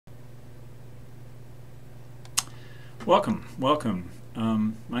Welcome, welcome.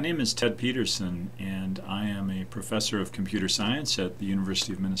 My name is Ted Peterson, and I am a professor of computer science at the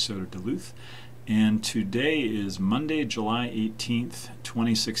University of Minnesota Duluth. And today is Monday, July 18th,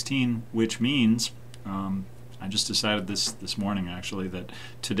 2016, which means I just decided this morning actually that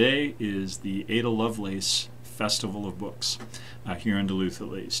today is the Ada Lovelace Festival of Books, here in Duluth at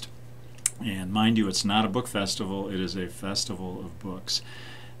least. And mind you, it's not a book festival, it is a festival of books.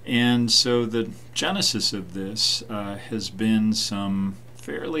 And so the genesis of this has been some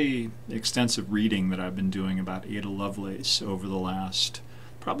fairly extensive reading that I've been doing about Ada Lovelace over the last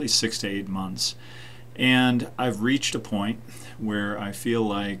probably 6 to 8 months. And I've reached a point where I feel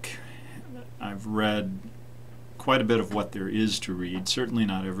like I've read quite a bit of what there is to read, certainly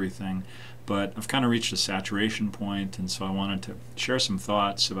not everything, but I've kind of reached a saturation point, and so I wanted to share some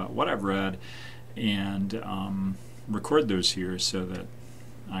thoughts about what I've read and record those here so that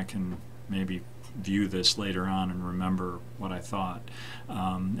I can maybe view this later on and remember what I thought.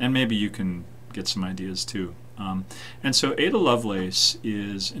 And maybe you can get some ideas too. And so Ada Lovelace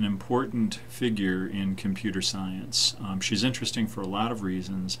is an important figure in computer science. She's interesting for a lot of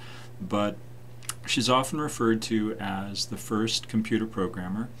reasons, but she's often referred to as the first computer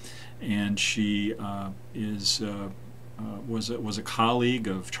programmer, and she was a colleague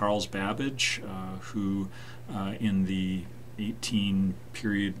of Charles Babbage, who in the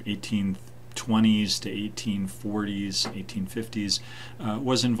 1820s to 1840s, 1850s,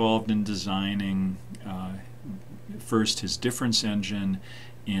 was involved in designing first his difference engine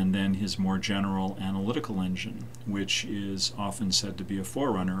and then his more general analytical engine, which is often said to be a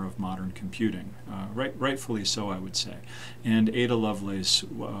forerunner of modern computing. Rightfully so, I would say. And Ada Lovelace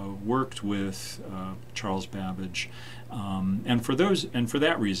worked with Charles Babbage, and for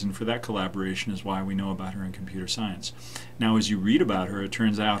that reason, for that collaboration, is why we know about her in computer science. Now, as you read about her, it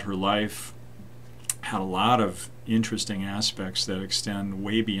turns out her life had a lot of interesting aspects that extend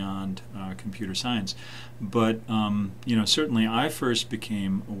way beyond computer science. But certainly I first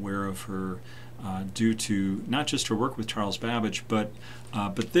became aware of her due to not just her work with Charles Babbage, but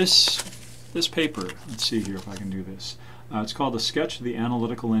this paper. Let's see here if I can do this. It's called A Sketch of the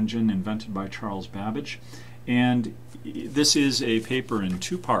Analytical Engine Invented by Charles Babbage. And this is a paper in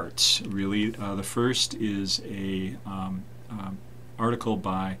two parts, really. The first is a article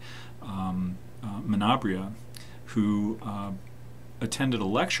by Menabrea, who attended a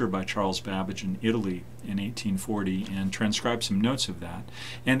lecture by Charles Babbage in Italy in 1840 and transcribed some notes of that.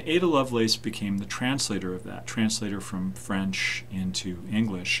 And Ada Lovelace became the translator of that, translator from French into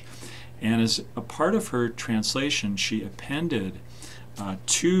English. And as a part of her translation, she appended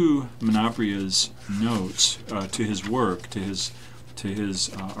to Menabrea's notes, to his work, to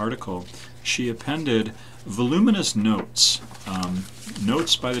his article. She appended voluminous notes,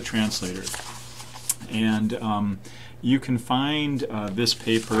 notes by the translator. And you can find this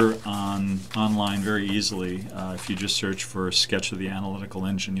paper online very easily. If you just search for a Sketch of the Analytical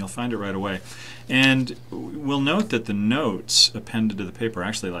Engine, you'll find it right away. And we'll note that the notes appended to the paper are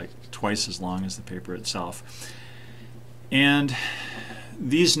actually like twice as long as the paper itself. And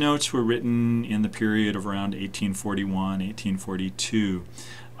these notes were written in the period of around 1841, 1842.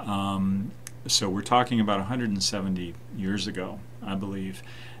 So we're talking about 170 years ago, I believe.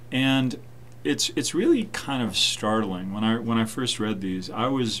 And it's really kind of startling. When I first read these, I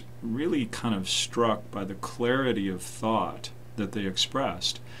was really kind of struck by the clarity of thought that they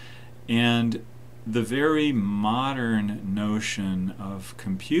expressed and the very modern notion of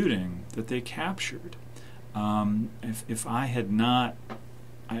computing that they captured. If I had not,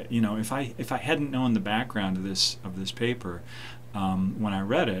 if I hadn't known the background of this paper, when I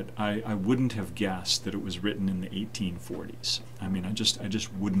read it, I wouldn't have guessed that it was written in the 1840s. I mean, I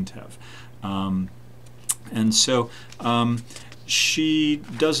just wouldn't have. And so she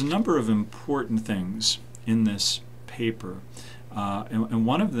does a number of important things in this paper. And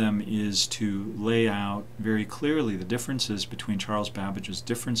one of them is to lay out very clearly the differences between Charles Babbage's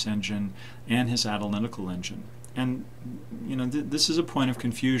difference engine and his analytical engine. And this is a point of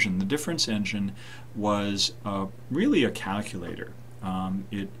confusion. The difference engine was really a calculator.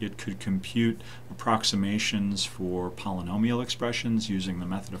 It could compute approximations for polynomial expressions using the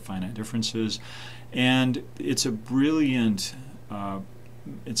method of finite differences, and it's a brilliant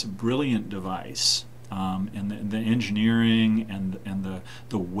device. And the engineering and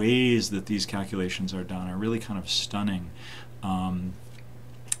the ways that these calculations are done are really kind of stunning.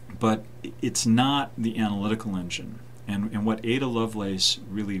 But it's not the analytical engine. And what Ada Lovelace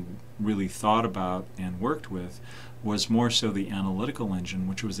really thought about and worked with was more so the analytical engine,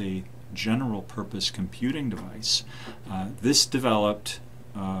 which was a general purpose computing device. This developed,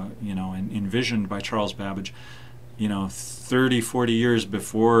 and envisioned by Charles Babbage 30, 40 years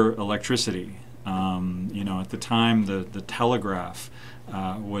before electricity. At the time the telegraph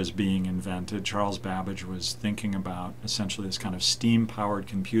was being invented, Charles Babbage was thinking about essentially this kind of steam-powered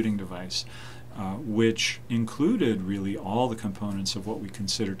computing device, which included really all the components of what we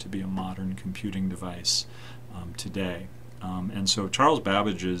consider to be a modern computing device today. And so Charles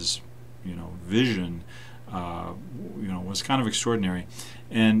Babbage's vision was kind of extraordinary.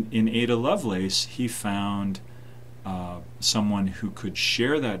 And in Ada Lovelace, he found someone who could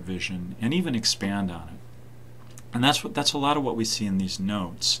share that vision and even expand on it. And that's a lot of what we see in these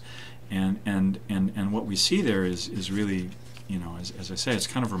notes. And what we see there is really, as I say, it's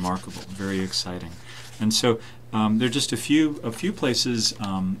kind of remarkable, very exciting. And so there are just a few places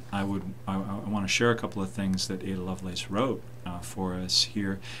I want to share a couple of things that Ada Lovelace wrote for us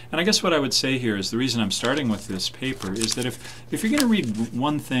here. And I guess what I would say here is the reason I'm starting with this paper is that if you're going to read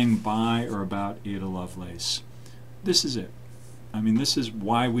one thing by or about Ada Lovelace, this is it. I mean, this is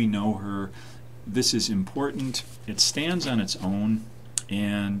why we know her. This is important. It stands on its own.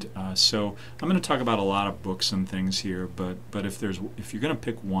 And so I'm going to talk about a lot of books and things here, but if you're going to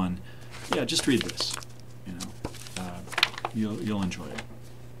pick one, yeah, just read this. You'll enjoy it.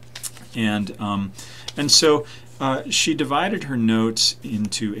 And so she divided her notes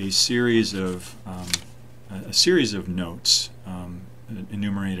into a series of notes.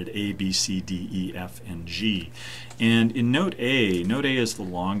 Enumerated A, B, C, D, E, F, and G. And in Note A is the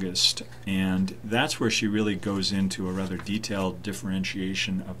longest, and that's where she really goes into a rather detailed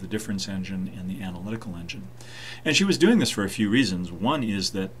differentiation of the difference engine and the analytical engine. And she was doing this for a few reasons. One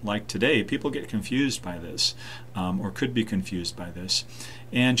is that, like today, people get confused by this, or could be confused by this.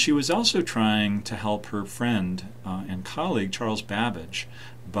 And she was also trying to help her friend and colleague, Charles Babbage,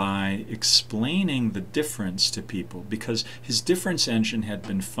 by explaining the difference to people, because his difference engine had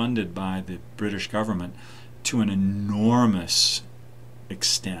been funded by the British government to an enormous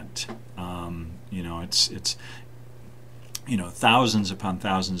extent. It's thousands upon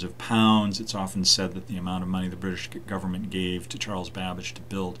thousands of pounds. It's often said that the amount of money the British government gave to Charles Babbage to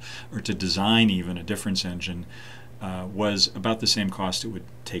build or to design even a difference engine was about the same cost it would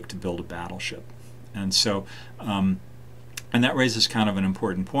take to build a battleship. And so and that raises kind of an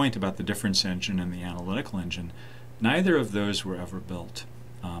important point about the difference engine and the analytical engine. Neither of those were ever built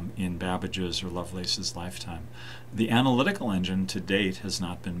in Babbage's or Lovelace's lifetime. The analytical engine to date has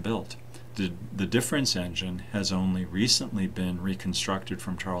not been built. The difference engine has only recently been reconstructed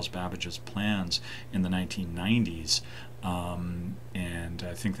from Charles Babbage's plans in the 1990s. And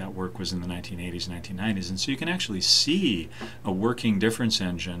I think that work was in the 1980s, 1990s. And so you can actually see a working difference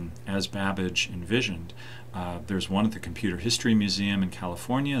engine as Babbage envisioned. There's one at the Computer History Museum in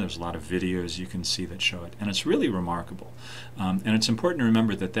California. There's a lot of videos you can see that show it. And it's really remarkable. And it's important to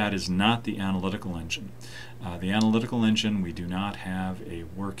remember that that is not the analytical engine. The analytical engine, we do not have a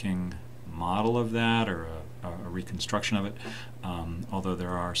working model of that or a reconstruction of it, although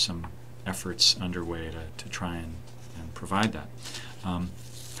there are some efforts underway to try and provide that.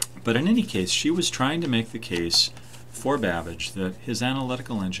 But in any case, she was trying to make the case for Babbage that his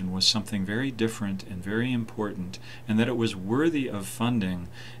analytical engine was something very different and very important, and that it was worthy of funding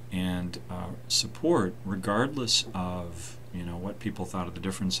and support regardless of what people thought of the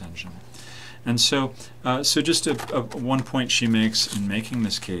difference engine. And so just one point she makes in making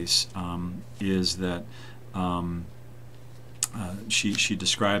this case is that she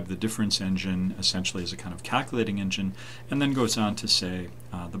described the difference engine essentially as a kind of calculating engine, and then goes on to say,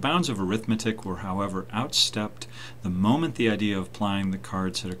 the bounds of arithmetic were, however, outstepped the moment the idea of applying the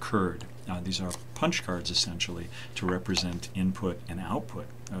cards had occurred. These are punch cards, essentially, to represent input and output,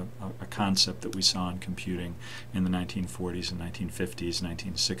 a concept that we saw in computing in the 1940s and 1950s,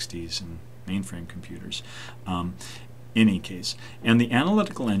 1960s, and mainframe computers. Any case. And the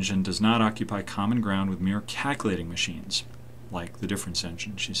analytical engine does not occupy common ground with mere calculating machines, like the difference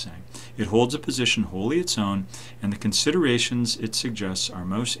engine, she's saying. It holds a position wholly its own, and the considerations it suggests are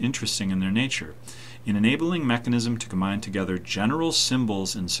most interesting in their nature. In enabling mechanism to combine together general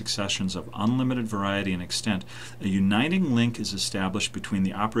symbols in successions of unlimited variety and extent, a uniting link is established between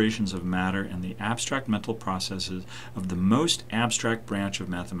the operations of matter and the abstract mental processes of the most abstract branch of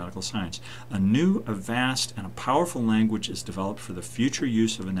mathematical science. A new, a vast, and a powerful language is developed for the future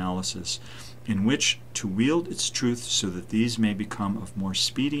use of analysis, in which to wield its truth so that these may become of more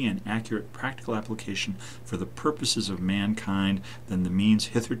speedy and accurate practical application for the purposes of mankind than the means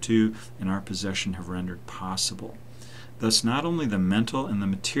hitherto in our possession have rendered possible. Thus, not only the mental and the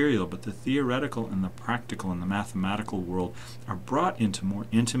material, but the theoretical and the practical and the mathematical world are brought into more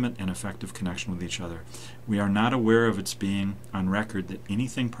intimate and effective connection with each other. We are not aware of its being on record that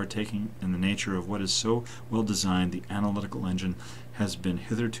anything partaking in the nature of what is so well designed, the analytical engine, has been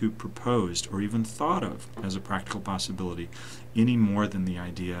hitherto proposed or even thought of as a practical possibility, any more than the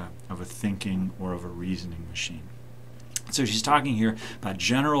idea of a thinking or of a reasoning machine. So she's talking here about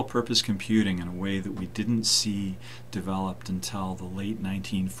general purpose computing in a way that we didn't see developed until the late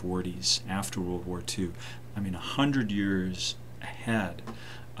 1940s, after World War II. I mean, 100 years ahead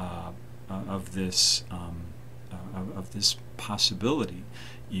of this possibility.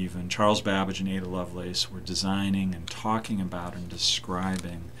 Even Charles Babbage and Ada Lovelace were designing and talking about and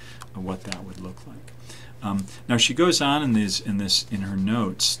describing what that would look like. Now she goes on in her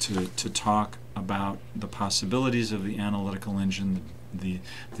notes to talk about the possibilities of the analytical engine, the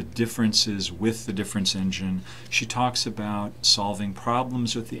differences with the difference engine. She talks about solving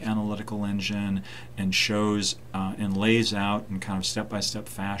problems with the analytical engine and shows and lays out in kind of step-by-step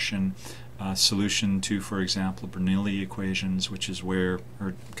fashion solution to, for example, Bernoulli equations, which is where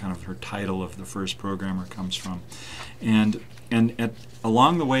her title of the first programmer comes from. And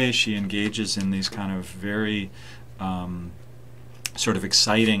along the way, she engages in these kind of very sort of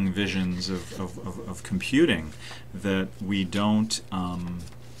exciting visions of computing that we don't, I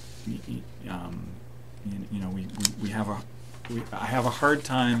have a hard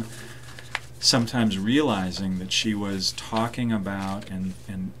time sometimes realizing that she was talking about and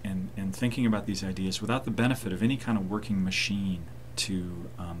thinking about these ideas without the benefit of any kind of working machine to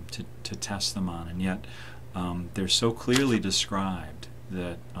test them on, and yet they're so clearly described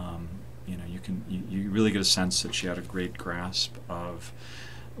that you really get a sense that she had a great grasp of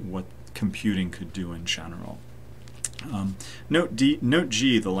what computing could do in general. Note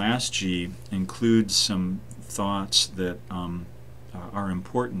G, the last G, includes some thoughts that are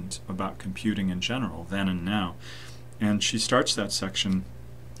important about computing in general, then and now. And she starts that section,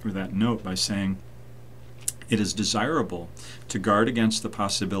 or that note, by saying, "It is desirable to guard against the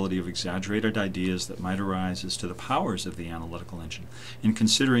possibility of exaggerated ideas that might arise as to the powers of the analytical engine. In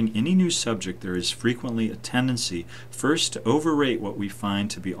considering any new subject, there is frequently a tendency, first, to overrate what we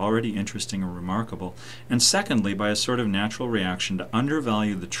find to be already interesting or remarkable, and secondly, by a sort of natural reaction, to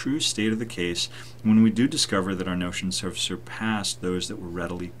undervalue the true state of the case when we do discover that our notions have surpassed those that were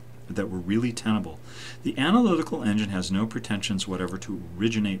really tenable. The analytical engine has no pretensions whatever to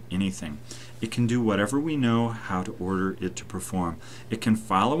originate anything. It can do whatever we know how to order it to perform. It can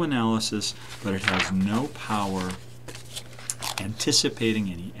follow analysis, but it has no power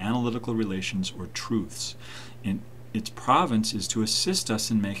anticipating any analytical relations or truths. And its province is to assist us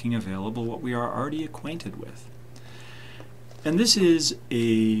in making available what we are already acquainted with." And this is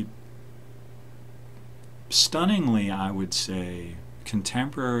a stunningly, I would say,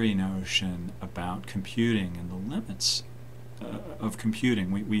 contemporary notion about computing and the limits of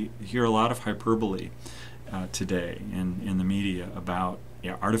computing. We hear a lot of hyperbole today in the media about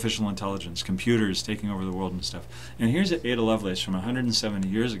artificial intelligence, computers taking over the world and stuff. And here's Ada Lovelace from 170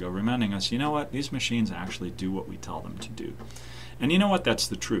 years ago reminding us, you know what, these machines actually do what we tell them to do. And you know what, that's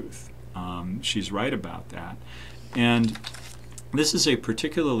the truth. She's right about that. And this is a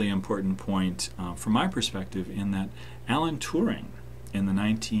particularly important point from my perspective, in that Alan Turing in the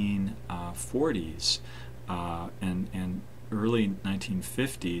 1940s and early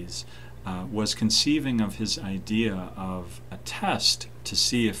 1950s was conceiving of his idea of a test to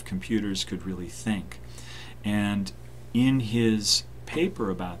see if computers could really think. And in his paper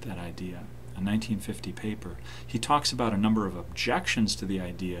about that idea, a 1950 paper, he talks about a number of objections to the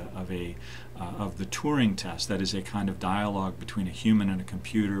idea of the Turing test, that is a kind of dialogue between a human and a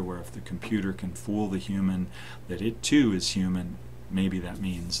computer, where if the computer can fool the human that it too is human, maybe that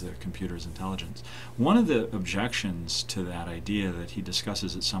means the computer's intelligence. One of the objections to that idea that he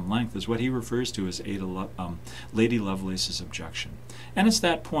discusses at some length is what he refers to as Lady Lovelace's objection. And it's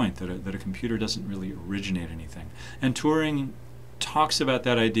that point that a computer doesn't really originate anything. And Turing talks about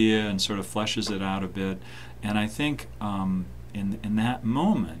that idea and sort of fleshes it out a bit. And I think in that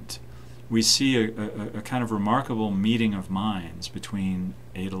moment, we see a kind of remarkable meeting of minds between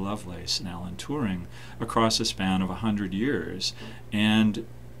Ada Lovelace and Alan Turing across a span of 100 years. And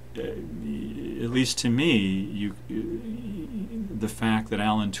at least to me, the fact that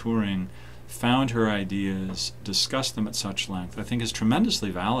Alan Turing found her ideas, discussed them at such length, I think is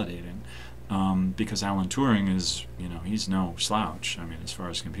tremendously validating. Because Alan Turing is, he's no slouch, I mean, as far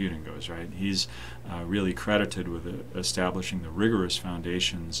as computing goes, right? He's really credited with establishing the rigorous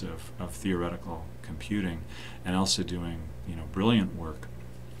foundations of theoretical computing, and also doing, brilliant work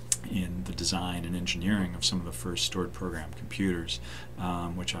in the design and engineering of some of the first stored program computers,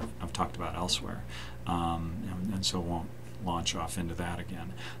 which I've talked about elsewhere, and so won't launch off into that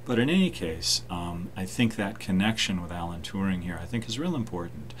again. But in any case, I think that connection with Alan Turing here, I think, is real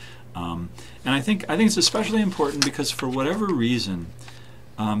important. And I think it's especially important because for whatever reason,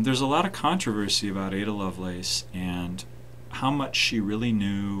 there's a lot of controversy about Ada Lovelace and how much she really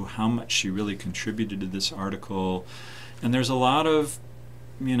knew, how much she really contributed to this article. And there's a lot of,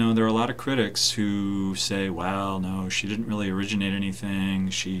 there are a lot of critics who say, well, no, she didn't really originate anything.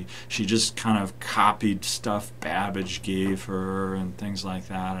 She just kind of copied stuff Babbage gave her and things like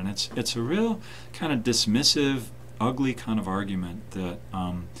that. And it's a real kind of dismissive, ugly kind of argument that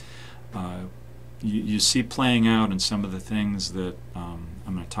you see playing out in some of the things that I'm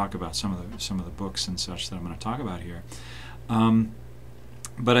going to talk about, some of the books and such that I'm going to talk about here.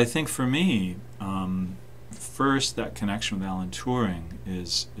 But I think for me, first, that connection with Alan Turing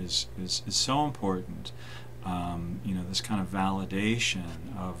is so important. This kind of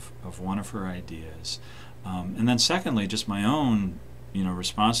validation of one of her ideas, and then secondly, just my own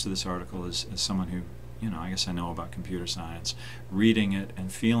response to this article as someone who I guess I know about computer science, reading it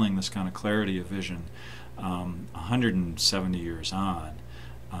and feeling this kind of clarity of vision 170 years on.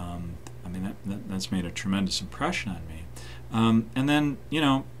 I mean, that's made a tremendous impression on me. And then,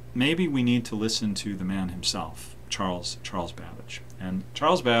 maybe we need to listen to the man himself, Charles Babbage. And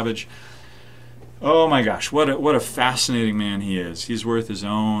Charles Babbage, oh my gosh, what a fascinating man he is. He's worth his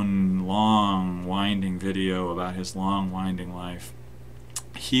own long, winding video about his long, winding life.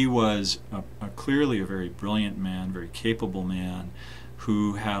 He was clearly a very brilliant man, very capable man,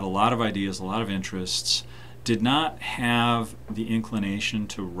 who had a lot of ideas, a lot of interests, did not have the inclination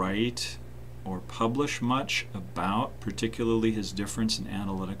to write or publish much about particularly his difference in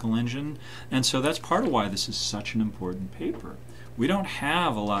analytical engine, and so that's part of why this is such an important paper. We don't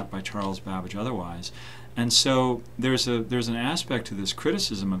have a lot by Charles Babbage otherwise, and so there's an aspect to this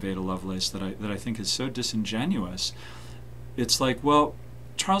criticism of Ada Lovelace that I think is so disingenuous. It's like, well,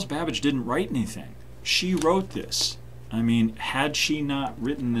 Charles Babbage didn't write anything. She wrote this. I mean, had she not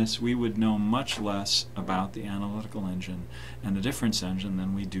written this, we would know much less about the analytical engine and the difference engine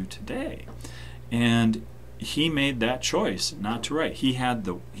than we do today. And he made that choice not to write.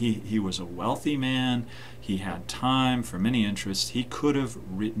 He was a wealthy man. He had time for many interests. He could have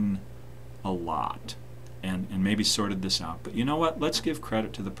written a lot and maybe sorted this out. But you know what? Let's give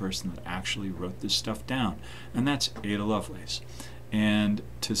credit to the person that actually wrote this stuff down, and that's Ada Lovelace. And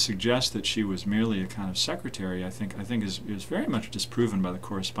to suggest that she was merely a kind of secretary, I think is very much disproven by the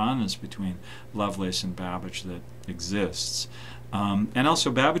correspondence between Lovelace and Babbage that exists. And also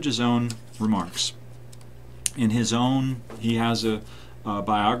Babbage's own remarks. In his own, he has a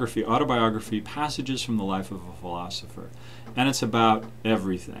autobiography, Passages from the Life of a Philosopher, and it's about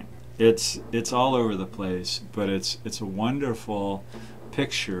everything. It's all over the place, but it's a wonderful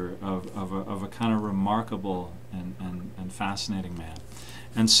picture of a kind of remarkable and fascinating man.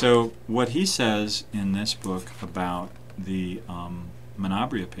 And so what he says in this book about the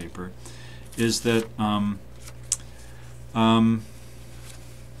Menabrea paper is that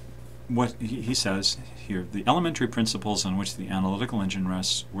what he says here, the elementary principles on which the analytical engine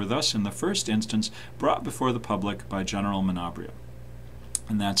rests were thus in the first instance brought before the public by General Menabrea.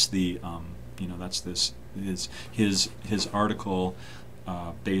 And that's the that's this his article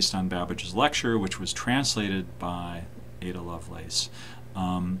based on Babbage's lecture, which was translated by Ada Lovelace.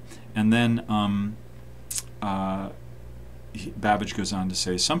 And then Babbage goes on to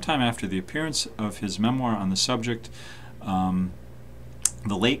say, sometime after the appearance of his memoir on the subject, the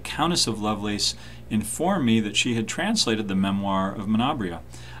late Countess of Lovelace informed me that she had translated the memoir of Menabrea.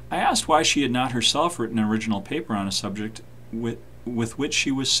 I asked why she had not herself written an original paper on a subject with which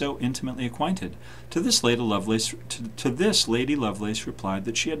she was so intimately acquainted. To this Lady Lovelace replied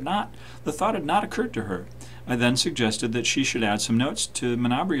that she had not, the thought had not occurred to her. I then suggested that she should add some notes to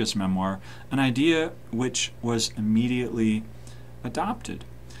Menabrea's memoir, an idea which was immediately adopted.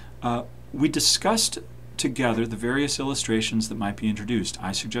 We discussed together the various illustrations that might be introduced.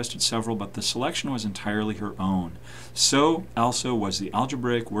 I suggested several, but the selection was entirely her own. So also was the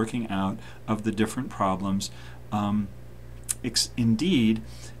algebraic working out of the different problems, except indeed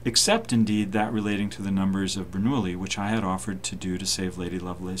that relating to the numbers of Bernoulli, which I had offered to do to save Lady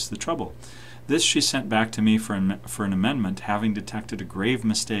Lovelace the trouble. This she sent back to me for an amendment, having detected a grave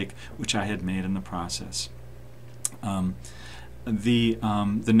mistake which I had made in the process. The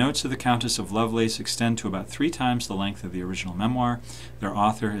notes of the Countess of Lovelace extend to about 3 times the length of the original memoir. Their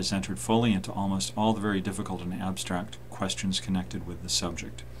author has entered fully into almost all the very difficult and abstract questions connected with the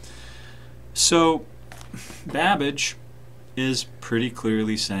subject. So Babbage is pretty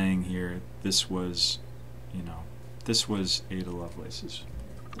clearly saying here this was, this was Ada Lovelace's.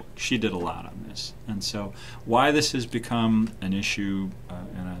 She did a lot on this. And so why this has become an issue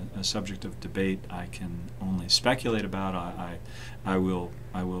and a subject of debate, I can only speculate about. I will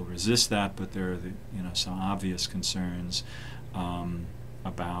resist that, but there are some obvious concerns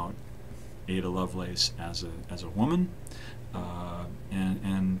about Ada Lovelace as a woman,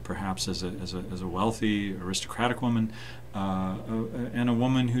 and perhaps as a wealthy aristocratic woman, and a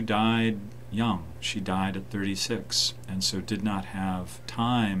woman who died young. She died at 36, and so did not have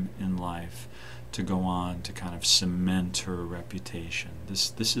time in life to go on to kind of cement her reputation.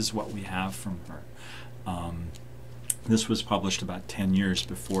 This is what we have from her. This was published about 10 years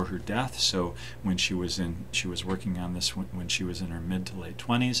before her death, so when she was working on this when she was in her mid to late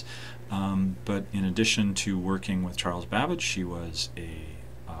 20s. But in addition to working with Charles Babbage, she was a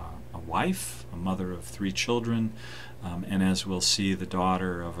wife, a mother of 3 children, and as we'll see, the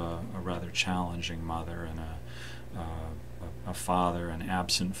daughter of a rather challenging mother and a father, an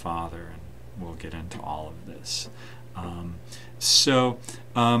absent father, and we'll get into all of this. So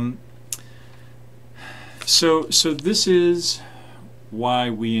this is why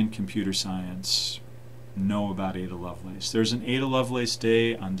we in computer science know about Ada Lovelace. There's an Ada Lovelace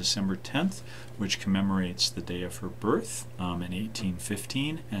Day on December 10th, which commemorates the day of her birth in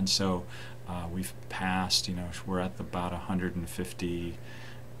 1815, and so we've passed, we're at about 150,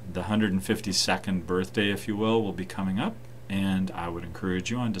 the 152nd birthday, if you will be coming up, and I would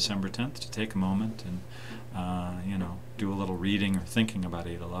encourage you on December 10th to take a moment and do a little reading or thinking about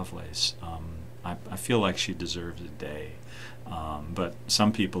Ada Lovelace. I feel like she deserves a day, but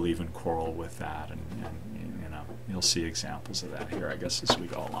some people even quarrel with that, and you'll see examples of that here, I guess, as we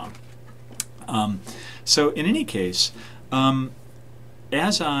go along. So in any case,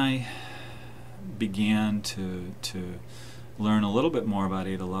 as I began to learn a little bit more about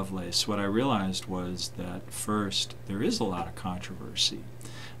Ada Lovelace, what I realized was that first, there is a lot of controversy.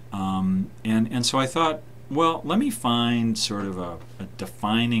 And so I thought, well, let me find sort of a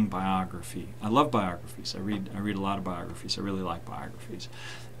defining biography. I love biographies. I read a lot of biographies. I really like biographies.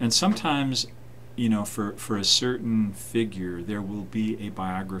 And sometimes, for a certain figure, there will be a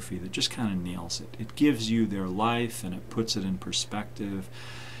biography that just kind of nails it. It gives you their life and it puts it in perspective.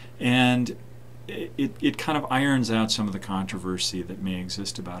 And it kind of irons out some of the controversy that may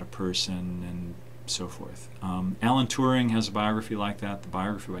exist about a person and so forth. Alan Turing has a biography like that. The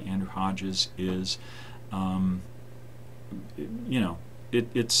biography by Andrew Hodges is,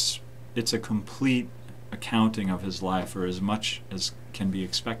 it's a complete accounting of his life, or as much as can be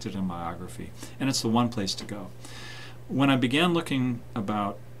expected in biography, and it's the one place to go. When I began looking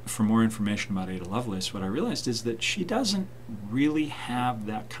for more information about Ada Lovelace, what I realized is that she doesn't really have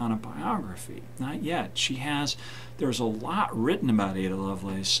that kind of biography. Not yet. There's a lot written about Ada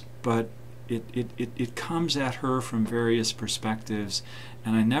Lovelace, but it comes at her from various perspectives,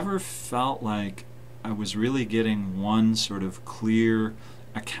 and I never felt like I was really getting one sort of clear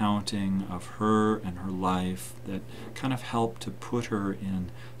accounting of her and her life that kind of helped to put her in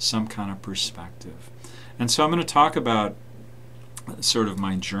some kind of perspective. And so I'm going to talk about sort of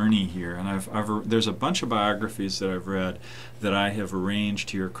my journey here, and there's a bunch of biographies that I've read that I have arranged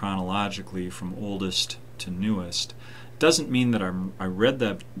here chronologically from oldest to newest. Doesn't mean that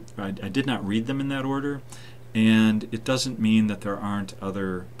I did not read them in that order, and it doesn't mean that there aren't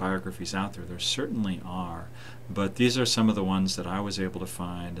other biographies out there. There certainly are, but these are some of the ones that I was able to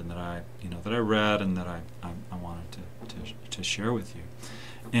find and that I read and that I wanted to share with you.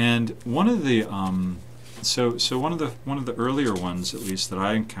 And one of the one of the earlier ones, at least, that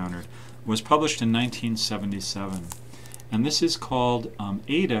I encountered was published in 1977, and this is called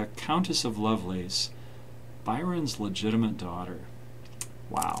Ada, Countess of Lovelace, Byron's legitimate daughter.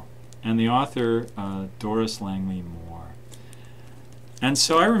 Wow. And the author, Doris Langley Moore. And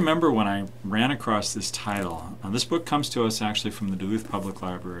so I remember when I ran across this title. This book comes to us actually from the Duluth Public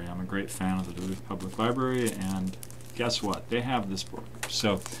Library. I'm a great fan of the Duluth Public Library, and guess what? They have this book.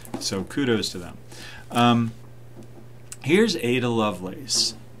 So kudos to them. Here's Ada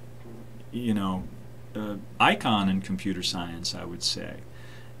Lovelace, icon in computer science, I would say.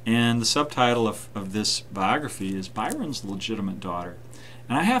 And the subtitle of this biography is Byron's legitimate daughter.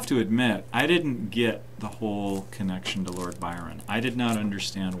 And I have to admit, I didn't get the whole connection to Lord Byron. I did not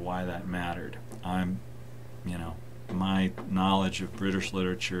understand why that mattered. My knowledge of British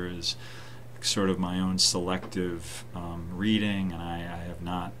literature is sort of my own selective reading, and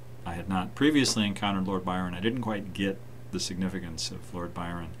I had not previously encountered Lord Byron. I didn't quite get the significance of Lord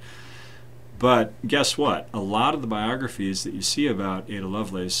Byron. But guess what? A lot of the biographies that you see about Ada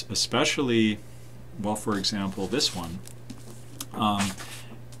Lovelace, especially, well, for example, this one, Um,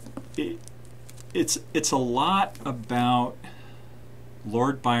 it, it's a lot about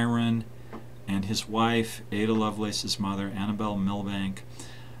Lord Byron and his wife, Ada Lovelace's mother, Annabel Milbank.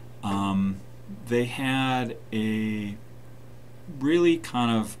 They had a really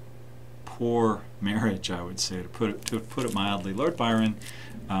kind of poor marriage, I would say, to put it mildly. Lord Byron,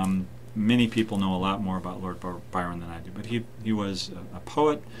 many people know a lot more about Lord Byron than I do, but he was a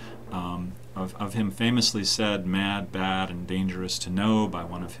poet. Of him famously said, "Mad, bad, and dangerous to know," by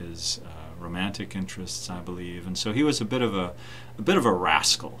one of his romantic interests, I believe. And so he was a bit of a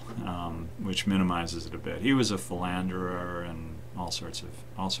rascal, which minimizes it a bit. He was a philanderer and all sorts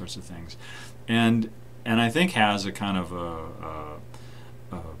of things, and I think has a kind of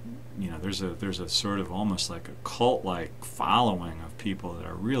there's a sort of almost like a cult-like following of people that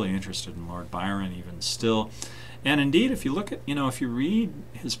are really interested in Lord Byron even still. And indeed, if you look at, if you read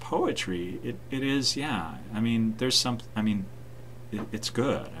his poetry, it is, yeah, I mean, there's some, I mean, it's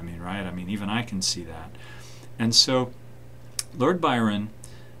good, I mean, right? I mean, even I can see that. And so Lord Byron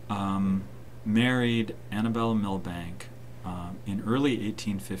married Annabel Milbank in early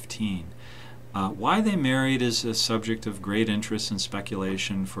 1815. Why they married is a subject of great interest and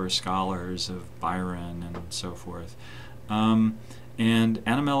speculation for scholars of Byron and so forth. And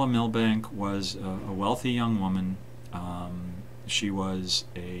Annabella Milbank was a wealthy young woman. She was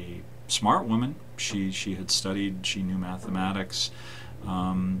a smart woman. She had studied, she knew mathematics,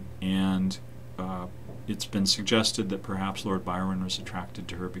 and it's been suggested that perhaps Lord Byron was attracted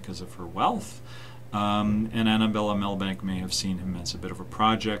to her because of her wealth. And Annabella Milbank may have seen him as a bit of a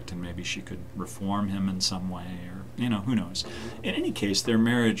project, and maybe she could reform him in some way, or, who knows. In any case, their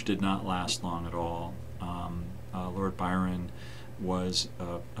marriage did not last long at all. Lord Byron was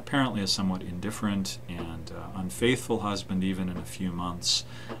apparently a somewhat indifferent and unfaithful husband, even in a few months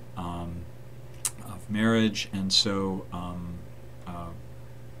of marriage, and so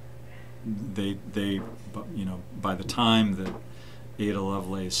by the time that Ada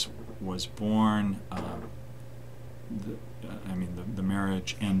Lovelace was born, the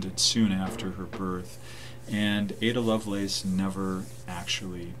marriage ended soon after her birth, and Ada Lovelace never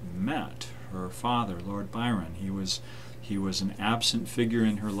actually met her father, Lord Byron. He was an absent figure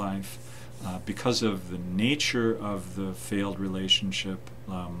in her life because of the nature of the failed relationship.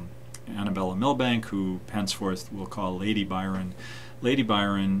 Annabella Milbank, who henceforth we'll call Lady Byron,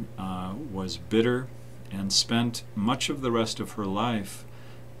 was bitter and spent much of the rest of her life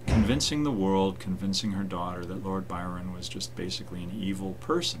convincing the world, convincing her daughter that Lord Byron was just basically an evil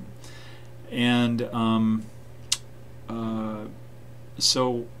person. And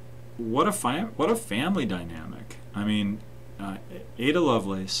so what a family dynamic. I mean, Ada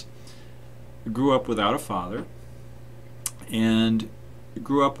Lovelace grew up without a father and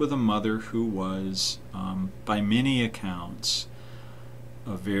grew up with a mother who was, by many accounts,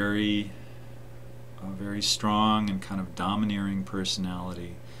 a very strong and kind of domineering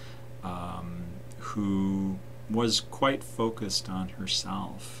personality, who was quite focused on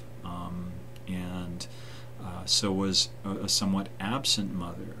herself, and so was a somewhat absent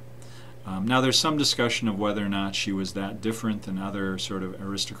mother. Now there's some discussion of whether or not she was that different than other sort of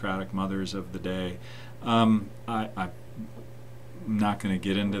aristocratic mothers of the day. I'm not going to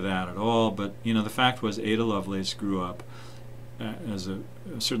get into that at all, but the fact was Ada Lovelace grew up as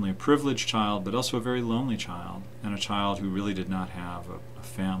certainly a privileged child, but also a very lonely child, and a child who really did not have a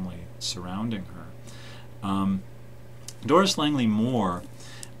family surrounding her. Doris Langley Moore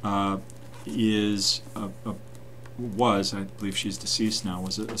was, I believe she's deceased now,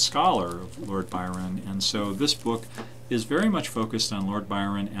 was a scholar of Lord Byron, and so this book is very much focused on Lord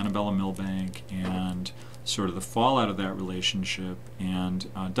Byron, Annabella Milbank, and sort of the fallout of that relationship, and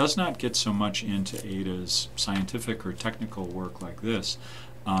does not get so much into Ada's scientific or technical work like this,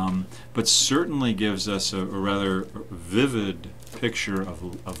 but certainly gives us a rather vivid picture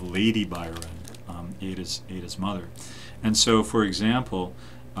of Lady Byron, Ada's mother. And so, for example,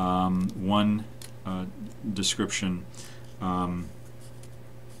 one description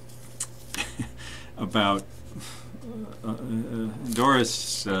about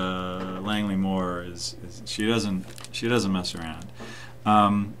Doris Langley Moore is she doesn't mess around.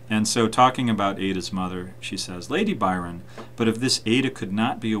 And so, talking about Ada's mother, she says, "Lady Byron, but of this Ada could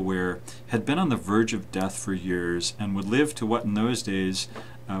not be aware, had been on the verge of death for years, and would live to what in those days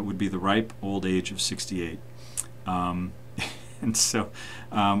would be the ripe old age of 68. And so,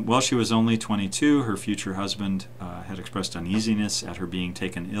 while she was only 22, her future husband had expressed uneasiness at her being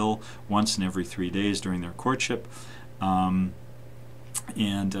taken ill once in every 3 days during their courtship, and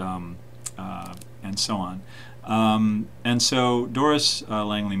so on. And so Doris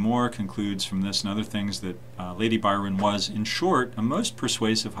Langley Moore concludes from this and other things that Lady Byron was, in short, a most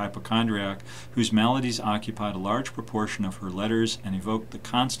persuasive hypochondriac whose maladies occupied a large proportion of her letters and evoked the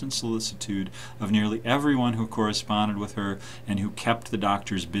constant solicitude of nearly everyone who corresponded with her and who kept the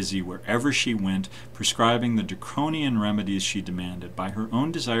doctors busy wherever she went, prescribing the draconian remedies she demanded. By her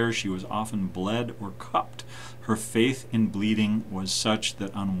own desire she was often bled or cupped. Her faith in bleeding was such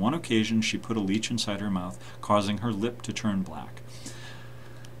that on one occasion she put a leech inside her mouth, causing her lip to turn black.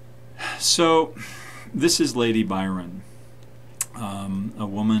 So, this is Lady Byron, a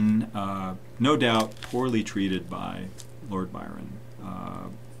woman, no doubt, poorly treated by Lord Byron,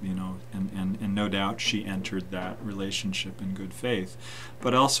 and no doubt she entered that relationship in good faith,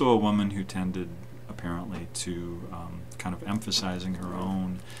 but also a woman who tended, apparently, to kind of emphasizing her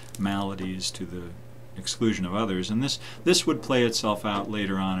own maladies to the exclusion of others. And this would play itself out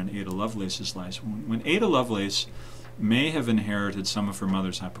later on in Ada Lovelace's life. When Ada Lovelace may have inherited some of her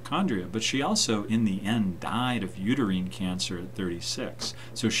mother's hypochondria, but she also, in the end, died of uterine cancer at 36.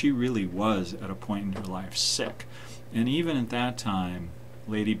 So she really was, at a point in her life, sick. And even at that time,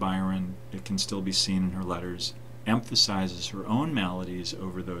 Lady Byron, it can still be seen in her letters, emphasizes her own maladies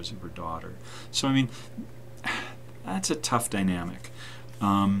over those of her daughter. So, I mean, that's a tough dynamic.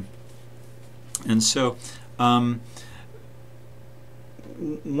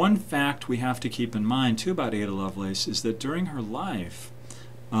 One fact we have to keep in mind, too, about Ada Lovelace is that during her life,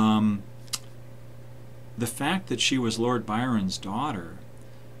 the fact that she was Lord Byron's daughter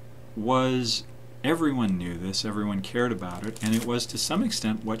was, everyone knew this, everyone cared about it, and it was to some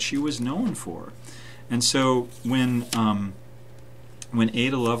extent what she was known for. And so when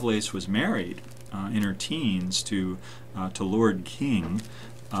Ada Lovelace was married in her teens to Lord King,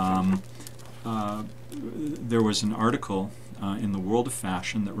 there was an article in the World of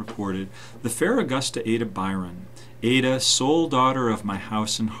Fashion that reported, "The fair Augusta Ada Byron, Ada, sole daughter of my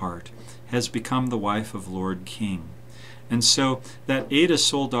house and heart, has become the wife of Lord King." And so that Ada,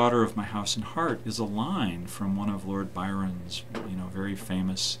 sole daughter of my house and heart, is a line from one of Lord Byron's, very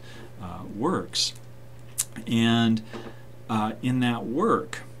famous works. And in that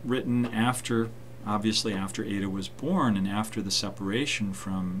work, written obviously after Ada was born and after the separation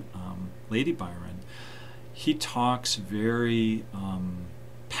from Lady Byron, he talks very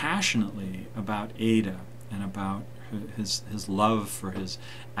passionately about Ada and about his love for his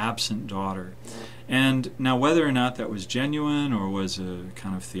absent daughter. And now, whether or not that was genuine or was a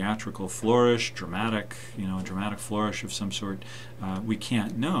kind of theatrical flourish, dramatic flourish of some sort, we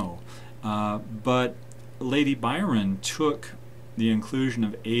can't know. But Lady Byron took the inclusion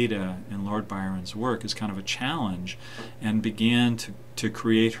of Ada in Lord Byron's work as kind of a challenge and began to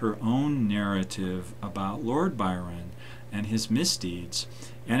create her own narrative about Lord Byron and his misdeeds,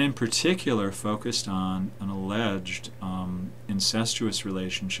 and in particular focused on an alleged incestuous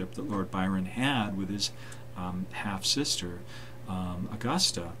relationship that Lord Byron had with his half-sister,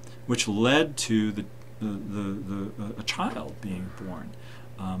 Augusta, which led to a child being born,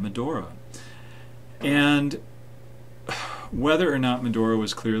 Medora. And whether or not Medora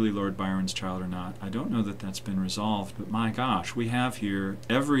was clearly Lord Byron's child or not, I don't know that that's been resolved, but my gosh, we have here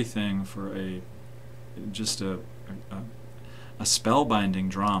everything for just a spellbinding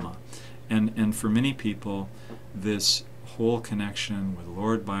drama. And for many people, this whole connection with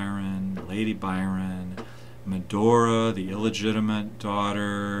Lord Byron, Lady Byron, Medora, the illegitimate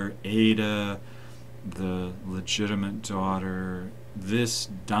daughter, Ada, the legitimate daughter, this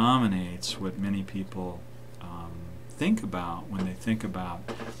dominates what many people think about when they think about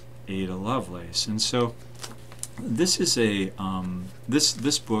Ada Lovelace. And so this is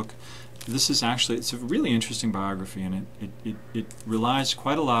this book, it's a really interesting biography, and it relies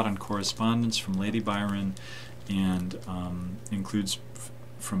quite a lot on correspondence from Lady Byron and includes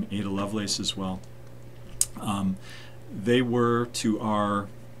from Ada Lovelace as well. They were, to our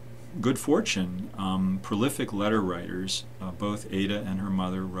good fortune, prolific letter writers. Both Ada and her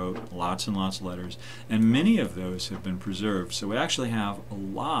mother wrote lots and lots of letters, and many of those have been preserved. So we actually have a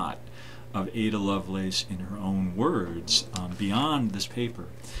lot of Ada Lovelace in her own words beyond this paper.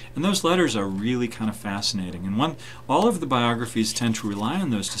 And those letters are really kind of fascinating. And all of the biographies tend to rely on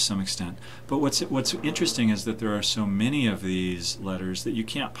those to some extent. But what's interesting is that there are so many of these letters that you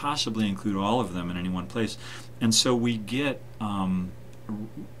can't possibly include all of them in any one place. And so we get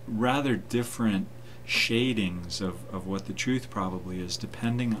rather different shadings of what the truth probably is,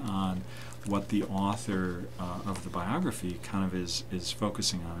 depending on what the author of the biography kind of is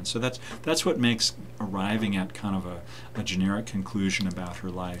focusing on. And so that's what makes arriving at kind of a generic conclusion about her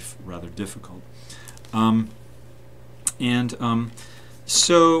life rather difficult.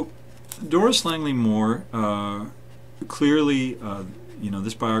 So Doris Langley Moore, clearly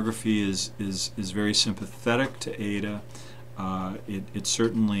this biography is very sympathetic to Ada. It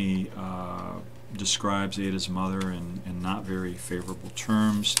certainly describes Ada's mother in not very favorable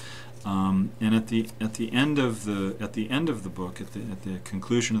terms. And at the end of the book, at the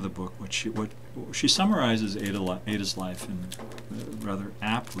conclusion of the book, what she summarizes Ada's life, and rather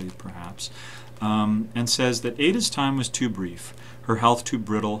aptly perhaps, and says that Ada's time was too brief, her health too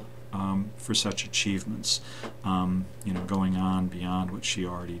brittle for such achievements, going on beyond what she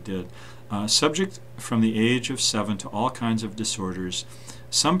already did. Subject from the age of 7 to all kinds of disorders,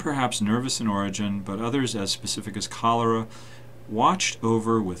 some perhaps nervous in origin, but others as specific as cholera, watched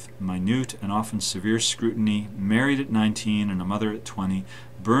over with minute and often severe scrutiny, married at 19 and a mother at 20,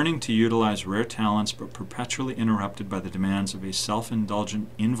 burning to utilize rare talents but perpetually interrupted by the demands of a self-indulgent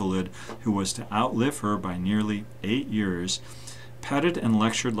invalid who was to outlive her by nearly 8 years, petted and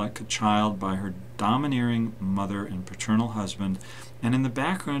lectured like a child by her domineering mother and paternal husband, and in the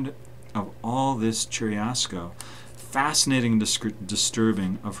background of all this chiaroscuro, fascinating and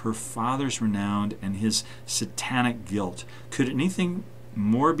disturbing, of her father's renown and his satanic guilt. Could anything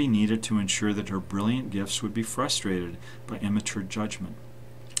more be needed to ensure that her brilliant gifts would be frustrated by immature judgment?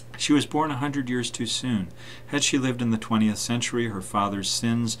 She was born 100 years too soon. Had she lived in the 20th century, her father's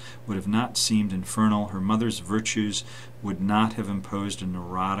sins would have not seemed infernal, her mother's virtues would not have imposed a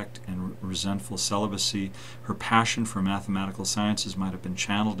neurotic and resentful celibacy, her passion for mathematical sciences might have been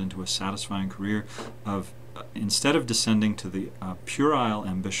channeled into a satisfying career of instead of descending to the puerile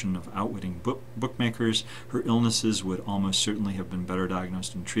ambition of outwitting bookmakers, her illnesses would almost certainly have been better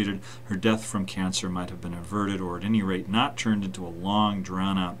diagnosed and treated. Her death from cancer might have been averted, or at any rate not turned into a long,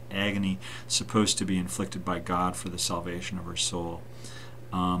 drawn-out agony supposed to be inflicted by God for the salvation of her soul.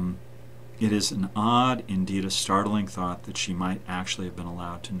 It is an odd, indeed a startling thought that she might actually have been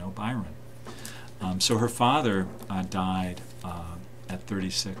allowed to know Byron. So her father died at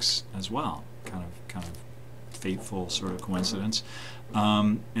 36 as well, kind of fateful sort of coincidence,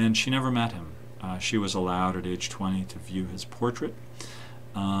 and she never met him. She was allowed at age 20 to view his portrait,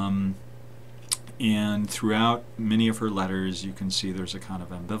 and throughout many of her letters you can see there's a kind of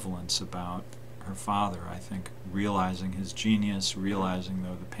ambivalence about her father, I think, realizing his genius, realizing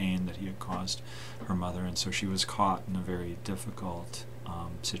though the pain that he had caused her mother, and so she was caught in a very difficult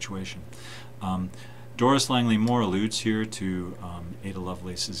situation. Doris Langley Moore alludes here to Ada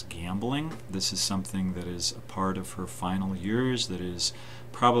Lovelace's gambling. This is something that is a part of her final years, that is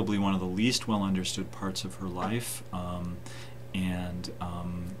probably one of the least well understood parts of her life, and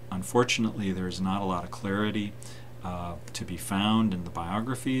unfortunately there is not a lot of clarity to be found in the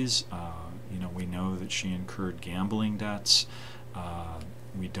biographies. We know that she incurred gambling debts.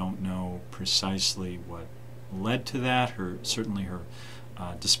 We don't know precisely what led to that. Certainly her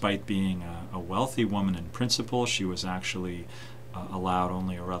despite being a wealthy woman in principle, she was actually allowed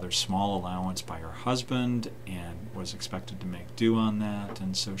only a rather small allowance by her husband and was expected to make do on that,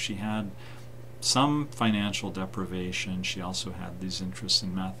 and so she had some financial deprivation. She also had these interests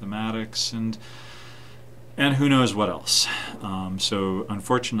in mathematics and who knows what else. So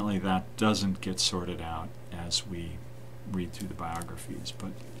unfortunately that doesn't get sorted out as we read through the biographies,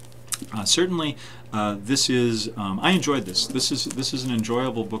 but certainly, this is. I enjoyed this. This is an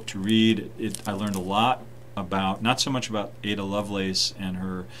enjoyable book to read. I learned a lot about, not so much about Ada Lovelace and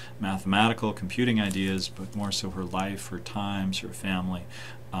her mathematical computing ideas, but more so her life, her times, her family,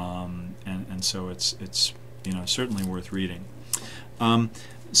 and so it's certainly worth reading.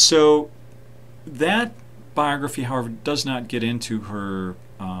 So that biography, however, does not get into her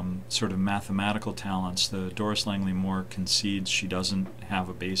sort of mathematical talents. The Doris Langley Moore concedes she doesn't have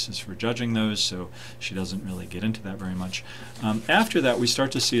a basis for judging those, so she doesn't really get into that very much. After that, we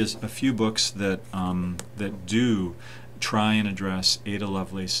start to see a few books that do try and address Ada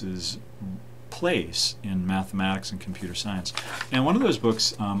Lovelace's place in mathematics and computer science. And one of those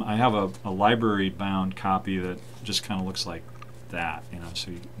books, I have a library-bound copy that just kind of looks like that,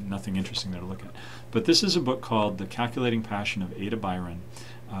 so nothing interesting there to look at. But this is a book called The Calculating Passion of Ada Byron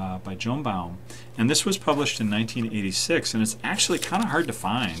by Joan Baum, and this was published in 1986, and it's actually kind of hard to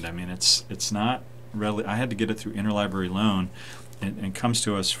find. I mean, it's not really. I had to get it through interlibrary loan, and comes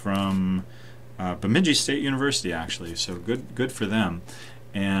to us from Bemidji State University, actually. So good for them.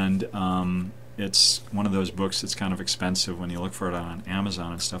 And it's one of those books that's kind of expensive when you look for it on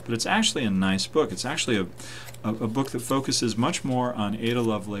Amazon and stuff, but it's actually a nice book. It's actually a book that focuses much more on Ada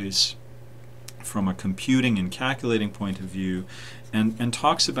Lovelace from a computing and calculating point of view, and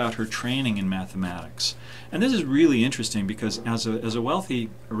talks about her training in mathematics. And this is really interesting because as a wealthy,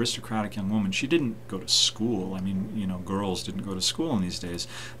 aristocratic young woman, she didn't go to school. I mean, you know, girls didn't go to school in these days,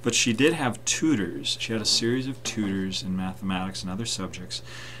 but she did have tutors. She had a series of tutors in mathematics and other subjects.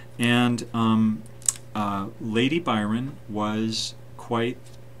 And Lady Byron was quite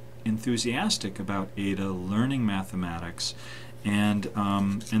enthusiastic about Ada learning mathematics, and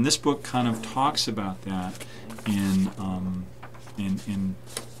this book kind of talks about that in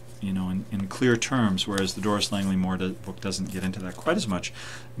clear terms, whereas the Doris Langley Moore book doesn't get into that quite as much.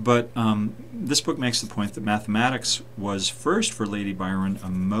 But this book makes the point that mathematics was first for Lady Byron a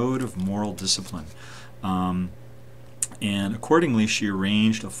mode of moral discipline. And accordingly, she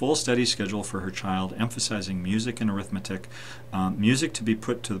arranged a full study schedule for her child, emphasizing music and arithmetic, music to be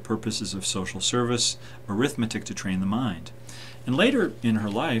put to the purposes of social service, arithmetic to train the mind. And later in her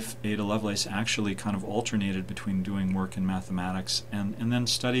life, Ada Lovelace actually kind of alternated between doing work in mathematics and then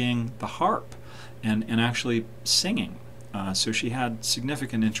studying the harp and actually singing. So she had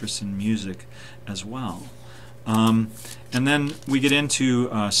significant interest in music as well. And then we get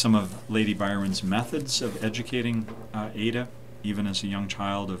into some of Lady Byron's methods of educating Ada, even as a young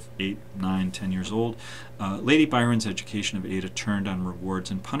child of 8, 9, 10 years old. Lady Byron's education of Ada turned on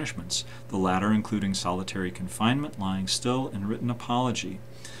rewards and punishments, the latter including solitary confinement, lying still, and written apology.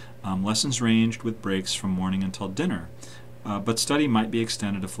 Lessons ranged with breaks from morning until dinner, but study might be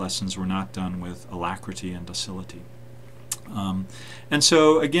extended if lessons were not done with alacrity and docility. And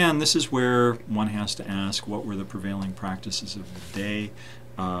so, again, this is where one has to ask what were the prevailing practices of the day,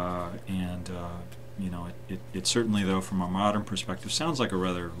 you know, it certainly, though, from a modern perspective, sounds like a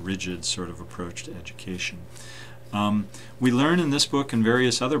rather rigid sort of approach to education. We learn in this book and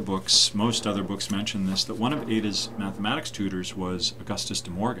various other books, most other books mention this, that one of Ada's mathematics tutors was Augustus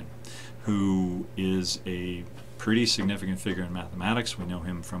de Morgan, who is a pretty significant figure in mathematics. We know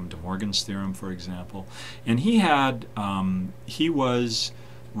him from De Morgan's theorem, for example. And he was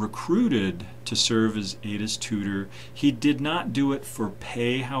recruited to serve as Ada's tutor. He did not do it for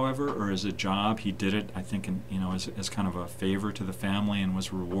pay, however, or as a job. He did it, I think, as kind of a favor to the family, and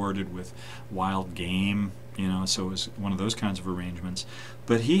was rewarded with wild game, so it was one of those kinds of arrangements.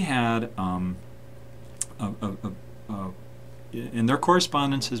 But he had and their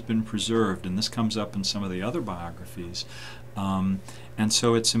correspondence has been preserved, and this comes up in some of the other biographies. And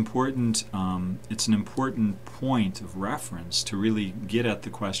so it's important. It's an important point of reference to really get at the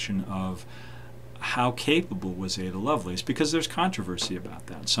question of how capable was Ada Lovelace, because there's controversy about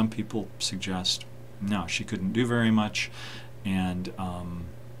that. Some people suggest no, she couldn't do very much, and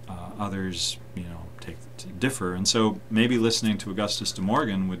others, differ. And so maybe listening to Augustus de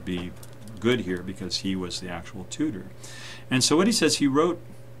Morgan would be good here because he was the actual tutor. And so what he says, he wrote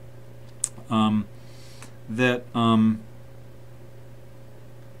that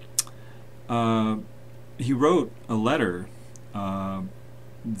he wrote a letter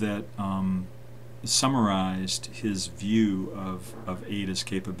that summarized his view of Ada's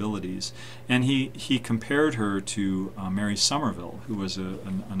capabilities, and he compared her to Mary Somerville, who was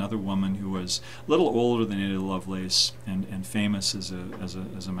another woman who was a little older than Ada Lovelace and famous as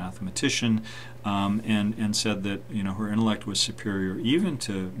a mathematician, and said that her intellect was superior even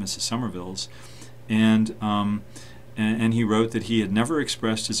to Mrs. Somerville's, and he wrote that he had never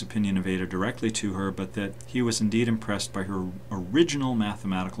expressed his opinion of Ada directly to her, but that he was indeed impressed by her original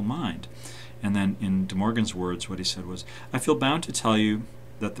mathematical mind. And then in De Morgan's words, what he said was, "I feel bound to tell you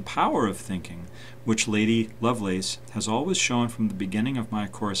that the power of thinking, which Lady Lovelace has always shown from the beginning of my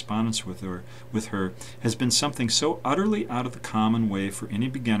correspondence with her, has been something so utterly out of the common way for any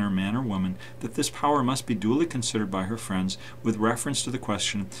beginner, man or woman, that this power must be duly considered by her friends with reference to the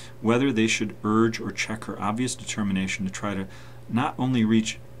question whether they should urge or check her obvious determination to try to not only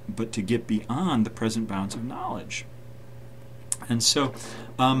reach but to get beyond the present bounds of knowledge." And so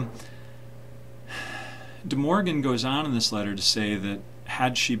De Morgan goes on in this letter to say that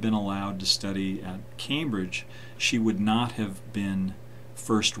had she been allowed to study at Cambridge, she would not have been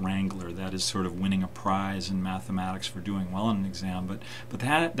first wrangler, that is sort of winning a prize in mathematics for doing well in an exam, but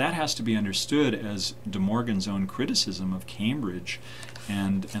that has to be understood as De Morgan's own criticism of Cambridge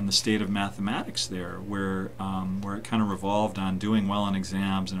and the state of mathematics there, where it kind of revolved on doing well in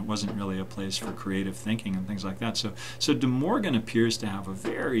exams, and it wasn't really a place for creative thinking and things like that. So De Morgan appears to have a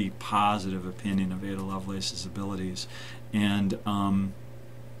very positive opinion of Ada Lovelace's abilities, and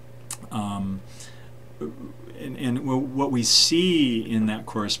what we see in that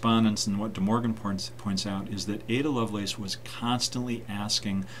correspondence and what De Morgan points out is that Ada Lovelace was constantly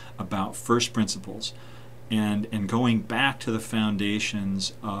asking about first principles and going back to the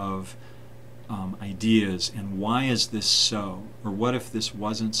foundations of ideas, and why is this so, or what if this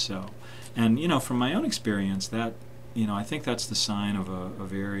wasn't so? And from my own experience, that I think that's the sign of a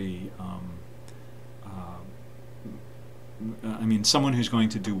very someone who's going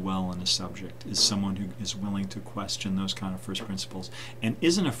to do well in a subject is someone who is willing to question those kind of first principles and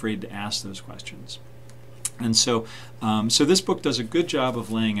isn't afraid to ask those questions. And so this book does a good job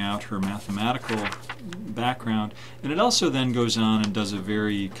of laying out her mathematical background, and it also then goes on and does a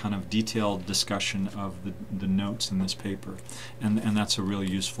very kind of detailed discussion of the notes in this paper, and that's a really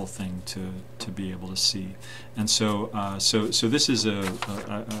useful thing to be able to see. And so this is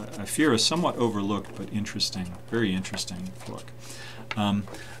I fear a somewhat overlooked but interesting, very interesting book.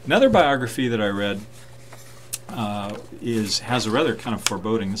 Another biography that I read has a rather kind of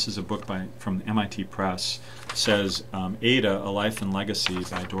foreboding. This is a book from MIT Press. It says Ada: A Life and Legacy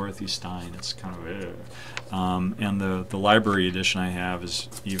by Dorothy Stein. It's kind of and the library edition I have is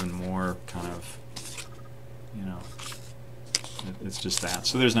even more kind of, it's just that.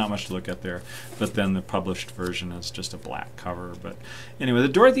 So there's not much to look at there. But then the published version is just a black cover. But anyway, the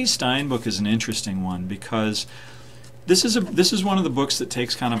Dorothy Stein book is an interesting one because this is one of the books that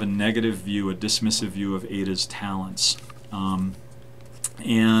takes kind of a negative view, a dismissive view of Ada's talents, and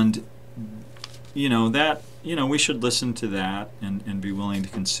we should listen to that and be willing to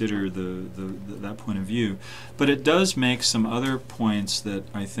consider that point of view. But it does make some other points that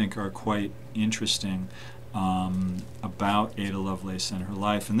I think are quite interesting about Ada Lovelace and her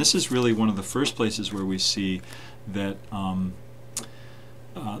life. And this is really one of the first places where we see that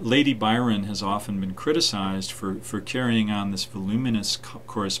Lady Byron has often been criticized for carrying on this voluminous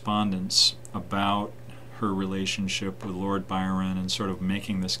correspondence about her relationship with Lord Byron and sort of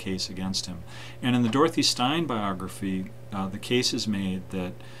making this case against him. And in the Dorothy Stein biography, the case is made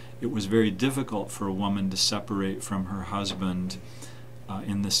that it was very difficult for a woman to separate from her husband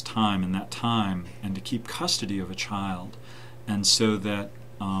in that time, and to keep custody of a child. And so that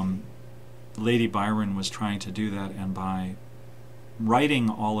Lady Byron was trying to do that, and by writing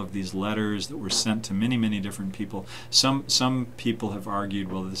all of these letters that were sent to many, many different people. Some people have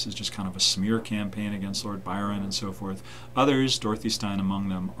argued, well, this is just kind of a smear campaign against Lord Byron and so forth. Others, Dorothy Stein among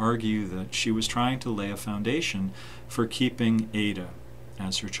them, argue that she was trying to lay a foundation for keeping Ada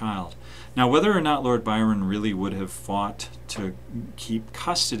as her child. Now, whether or not Lord Byron really would have fought to keep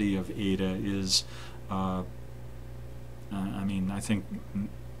custody of Ada is, I think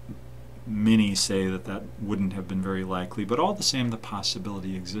many say that wouldn't have been very likely, but all the same, the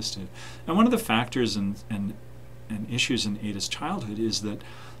possibility existed. And one of the factors and issues in Ada's childhood is that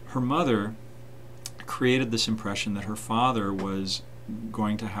her mother created this impression that her father was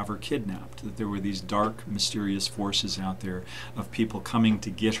going to have her kidnapped, that there were these dark, mysterious forces out there of people coming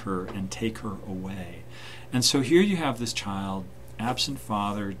to get her and take her away. And so here you have this child, absent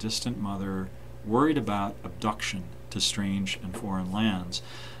father, distant mother, worried about abduction to strange and foreign lands.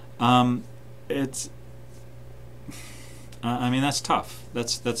 That's tough.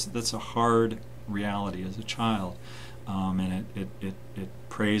 That's a hard reality as a child, and it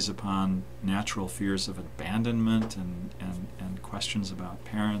preys upon natural fears of abandonment and questions about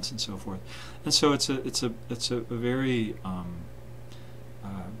parents and so forth. And so it's a very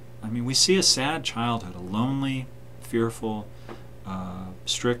we see a sad childhood, a lonely, fearful,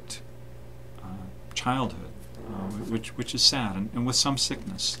 strict childhood. Which is sad, and with some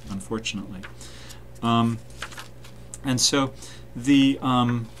sickness, unfortunately. And so the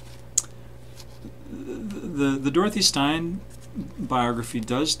Dorothy Stein biography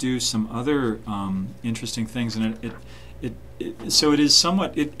does do some other interesting things, and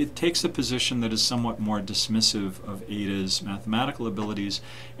it takes a position that is somewhat more dismissive of Ada's mathematical abilities,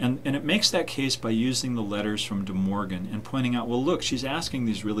 and it makes that case by using the letters from De Morgan and pointing out, well, look, she's asking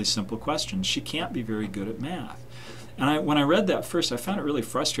these really simple questions. She can't be very good at math. And when I read that first, I found it really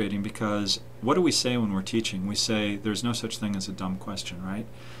frustrating, because what do we say when we're teaching? We say there's no such thing as a dumb question, right?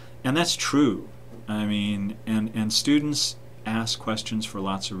 And that's true. And students ask questions for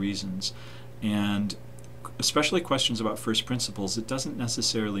lots of reasons, and especially questions about first principles. It doesn't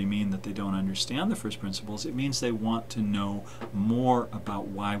necessarily mean that they don't understand the first principles. It means they want to know more about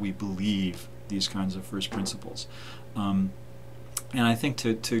why we believe these kinds of first principles. And I think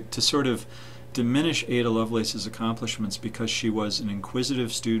to sort of diminish Ada Lovelace's accomplishments because she was an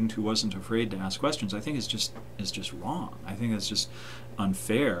inquisitive student who wasn't afraid to ask questions, I think is just wrong. I think it's just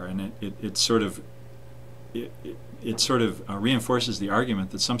unfair, and it sort of reinforces the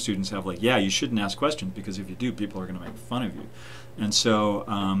argument that some students have, like, yeah, you shouldn't ask questions because if you do, people are going to make fun of you. And so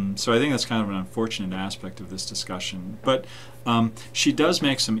I think that's kind of an unfortunate aspect of this discussion. But she does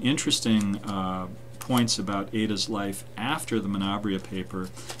make some interesting points about Ada's life after the Menabrea paper,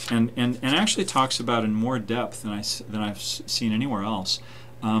 and actually talks about in more depth than I've seen anywhere else.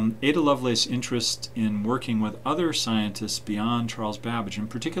 Ada Lovelace's interest in working with other scientists beyond Charles Babbage, in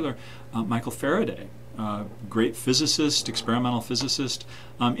particular Michael Faraday, great physicist, experimental physicist,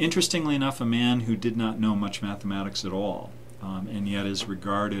 interestingly enough a man who did not know much mathematics at all, and yet is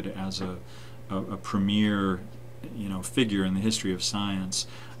regarded as a premier figure in the history of science.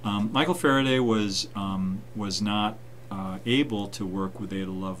 Michael Faraday was not able to work with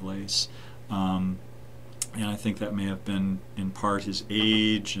Ada Lovelace, and I think that may have been in part his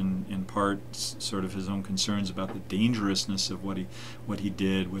age, and in part sort of his own concerns about the dangerousness of what he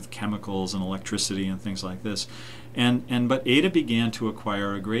did with chemicals and electricity and things like this. But Ada began to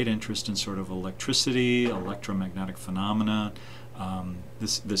acquire a great interest in sort of electricity, electromagnetic phenomena.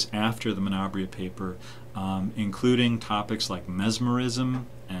 This after the Menabrea paper, including topics like mesmerism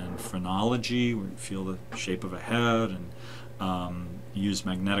and phrenology, where you feel the shape of a head, and use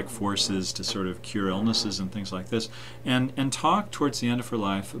magnetic forces to sort of cure illnesses and things like this, and talk towards the end of her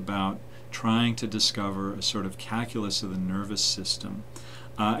life about trying to discover a sort of calculus of the nervous system.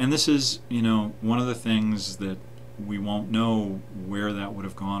 And this is, one of the things that we won't know where that would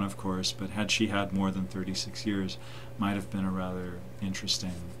have gone, of course, but had she had more than 36 years, might have been a rather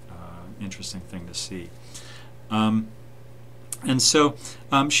interesting thing to see. And so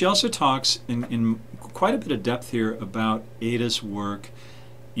she also talks in quite a bit of depth here about Ada's work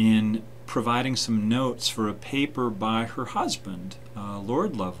in providing some notes for a paper by her husband,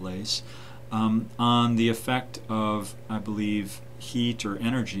 Lord Lovelace, on the effect of, I believe, heat or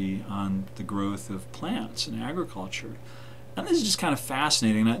energy on the growth of plants in agriculture. And this is just kind of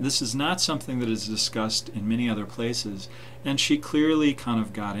fascinating. This is not something that is discussed in many other places. And she clearly kind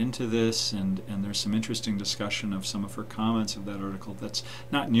of got into this, and there's some interesting discussion of some of her comments of that article that's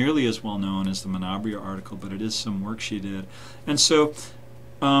not nearly as well known as the Menabrea article, but it is some work she did. And so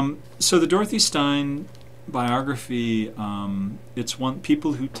the Dorothy Stein biography, it's one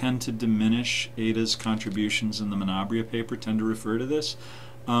people who tend to diminish Ada's contributions in the Menabrea paper tend to refer to this.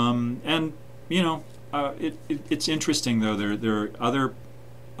 It's interesting, though. There are other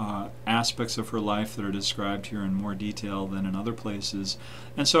aspects of her life that are described here in more detail than in other places,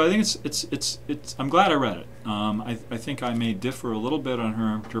 and so I think it's. I'm glad I read it. I think I may differ a little bit on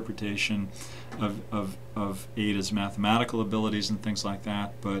her interpretation of Ada's mathematical abilities and things like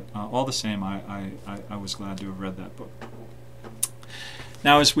that, but all the same, I was glad to have read that book.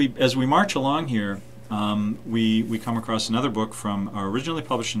 Now, as we march along here, we come across another book from originally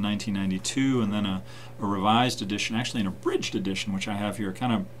published in 1992, and then a revised edition, actually an abridged edition, which I have here.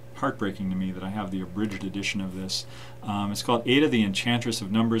 Kind of heartbreaking to me that I have the abridged edition of this. It's called Ada, the Enchantress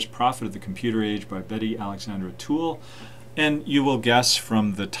of Numbers, Prophet of the Computer Age by Betty Alexandra Toole. And you will guess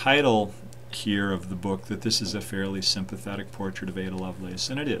from the title here of the book that this is a fairly sympathetic portrait of Ada Lovelace,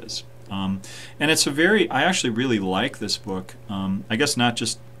 and it is. And it's I actually really like this book. I guess not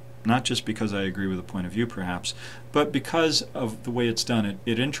just because I agree with the point of view, perhaps, but because of the way it's done.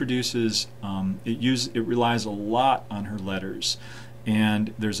 It introduces, it relies a lot on her letters,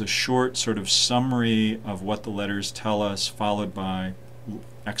 and there's a short sort of summary of what the letters tell us, followed by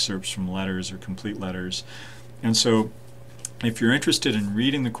excerpts from letters or complete letters. And so if you're interested in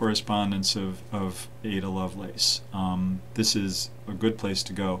reading the correspondence of Ada Lovelace, this is a good place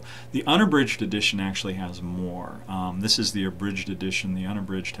to go. The unabridged edition actually has more. This is the abridged edition. The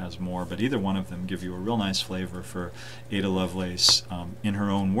unabridged has more, but either one of them give you a real nice flavor for Ada Lovelace in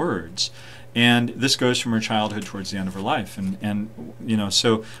her own words. And this goes from her childhood towards the end of her life. And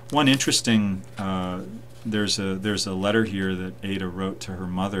so one interesting, there's a letter here that Ada wrote to her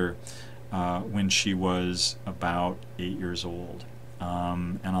mother when she was about 8 years old.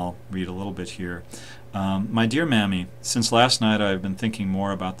 And I'll read a little bit here. My dear Mammy, since last night I have been thinking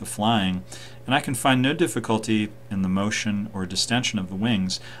more about the flying, and I can find no difficulty in the motion or distension of the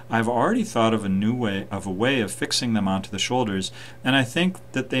wings. I have already thought of a way of fixing them onto the shoulders, and I think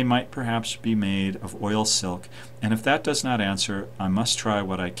that they might perhaps be made of oil silk, and if that does not answer, I must try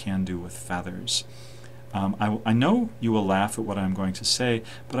what I can do with feathers. I know you will laugh at what I am going to say,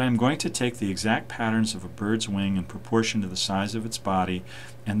 but I am going to take the exact patterns of a bird's wing in proportion to the size of its body,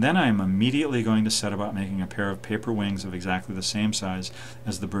 and then I am immediately going to set about making a pair of paper wings of exactly the same size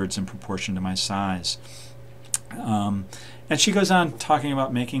as the bird's in proportion to my size. And she goes on talking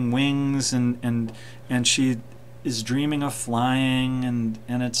about making wings, and she is dreaming of flying,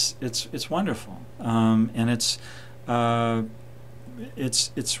 and it's wonderful. And it's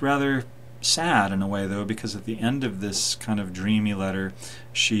rather sad in a way, though, because at the end of this kind of dreamy letter,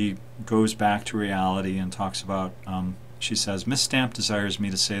 she goes back to reality and talks about She says, Miss Stamp desires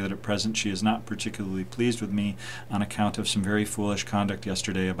me to say that at present she is not particularly pleased with me on account of some very foolish conduct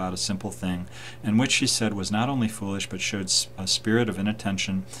yesterday about a simple thing, and which she said was not only foolish but showed a spirit of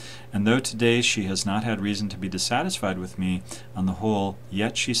inattention, and though today she has not had reason to be dissatisfied with me on the whole,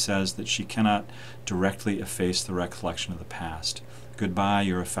 yet she says that she cannot directly efface the recollection of the past. Goodbye,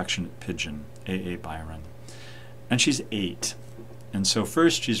 your affectionate pigeon, A. A. Byron. And she's 8. And so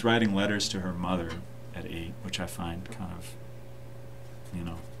first she's writing letters to her mother at 8, which I find kind of,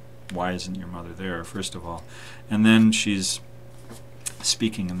 why isn't your mother there, first of all? And then she's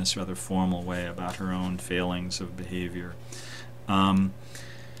speaking in this rather formal way about her own failings of behavior. But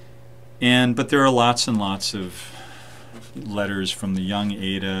there are lots and lots of letters from the young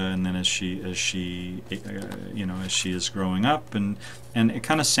Ada, and then as she is growing up, and it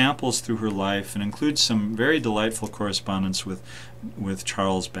kind of samples through her life and includes some very delightful correspondence with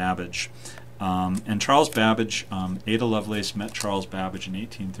Charles Babbage. And Charles Babbage, Ada Lovelace met Charles Babbage in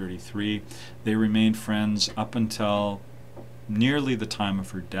 1833. They remained friends up until nearly the time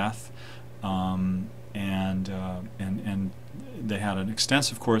of her death, and they had an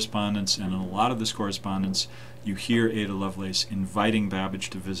extensive correspondence, and in a lot of this correspondence you hear Ada Lovelace inviting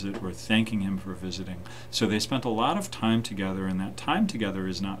Babbage to visit or thanking him for visiting. So they spent a lot of time together, and that time together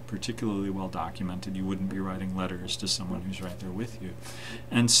is not particularly well documented. You wouldn't be writing letters to someone who's right there with you.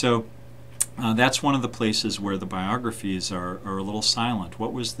 And so that's one of the places where the biographies are a little silent.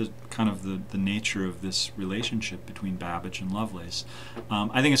 What was the nature of this relationship between Babbage and Lovelace?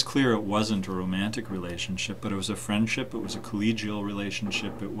 I think it's clear it wasn't a romantic relationship, but it was a friendship, it was a collegial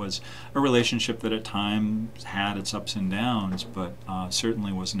relationship, it was a relationship that at times had its ups and downs, but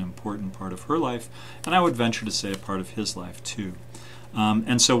certainly was an important part of her life, and I would venture to say a part of his life too.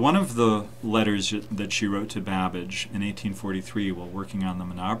 And so one of the letters that she wrote to Babbage in 1843 while working on the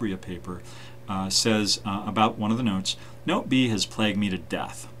Menabrea paper says about one of the notes, "Note B has plagued me to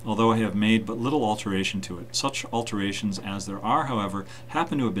death, although I have made but little alteration to it. Such alterations as there are, however,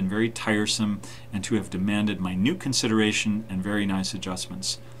 happen to have been very tiresome and to have demanded minute consideration and very nice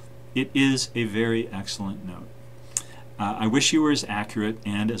adjustments. It is a very excellent note. I wish you were as accurate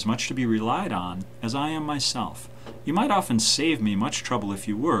and as much to be relied on as I am myself. You might often save me much trouble if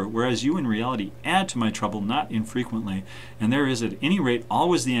you were, whereas you in reality add to my trouble not infrequently, and there is at any rate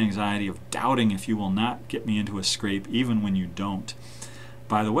always the anxiety of doubting if you will not get me into a scrape even when you don't.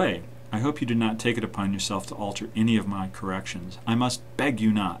 By the way, I hope you do not take it upon yourself to alter any of my corrections. I must beg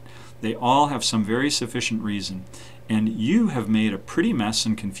you not. They all have some very sufficient reason, and you have made a pretty mess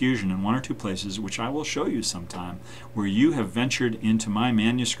and confusion in one or two places, which I will show you sometime, where you have ventured into my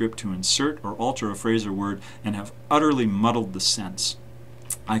manuscript to insert or alter a phrase or word, and have utterly muddled the sense.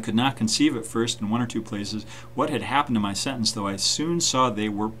 I could not conceive at first in one or two places what had happened to my sentence, though I soon saw they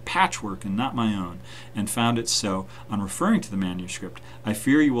were patchwork and not my own, and found it so on referring to the manuscript. I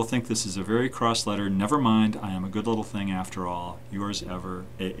fear you will think this is a very cross letter. Never mind, I am a good little thing after all. Yours ever,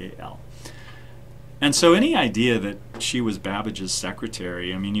 A.A.L." And so any idea that she was Babbage's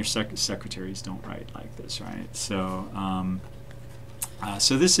secretary, I mean, your secretaries don't write like this, right? So,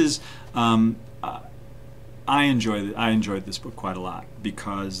 so this is, I enjoyed this book quite a lot,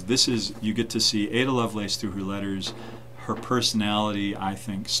 because this is, you get to see Ada Lovelace through her letters. Her personality, I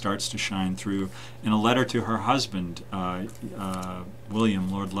think, starts to shine through. In a letter to her husband,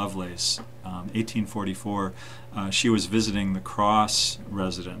 William, Lord Lovelace, 1844, she was visiting the Cross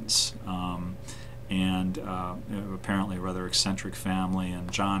residence, and apparently a rather eccentric family,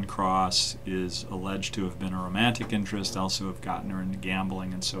 and John Cross is alleged to have been a romantic interest, also have gotten her into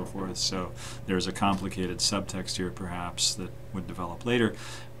gambling and so forth, so there's a complicated subtext here perhaps that would develop later.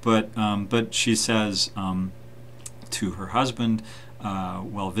 But she says to her husband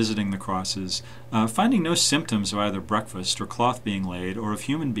while visiting the Crosses, "Finding no symptoms of either breakfast or cloth being laid, or of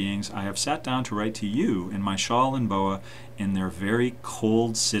human beings, I have sat down to write to you in my shawl and boa in their very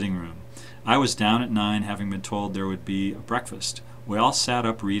cold sitting room. I was down at 9, having been told there would be a breakfast. We all sat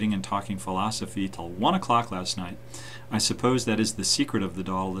up reading and talking philosophy till 1 o'clock last night. I suppose that is the secret of the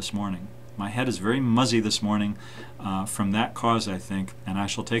dawdle this morning. My head is very muzzy this morning from that cause, I think, and I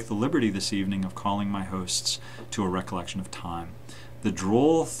shall take the liberty this evening of calling my hosts to a recollection of time. The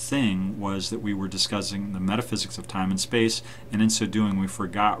droll thing was that we were discussing the metaphysics of time and space, and in so doing we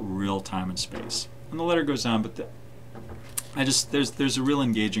forgot real time and space." And the letter goes on, but there's a real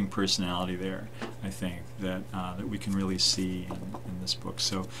engaging personality there, I think, that we can really see in this book.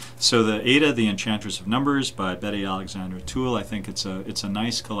 So the Ada, the Enchantress of Numbers by Betty Alexander Toole, I think it's a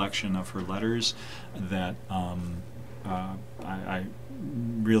nice collection of her letters that I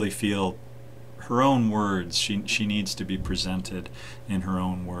really feel her own words, she needs to be presented in her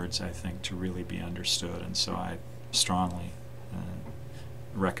own words, I think, to really be understood. And so strongly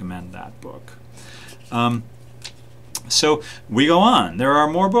recommend that book. So we go on. There are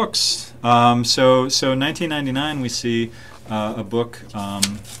more books. So 1999 we see a book,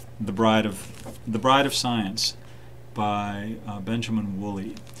 The Bride of Science, by Benjamin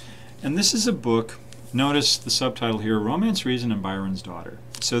Woolley, and this is a book. Notice the subtitle here: Romance, Reason, and Byron's Daughter.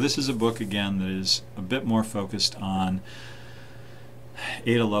 So this is a book again that is a bit more focused on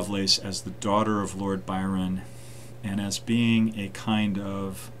Ada Lovelace as the daughter of Lord Byron, and as being a kind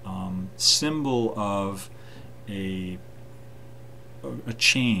of symbol of a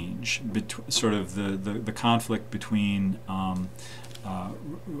change, sort of the conflict between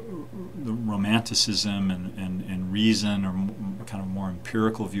the romanticism and reason, or kind of more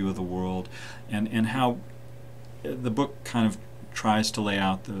empirical view of the world, and how the book kind of tries to lay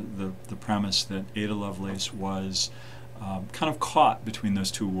out the premise that Ada Lovelace was kind of caught between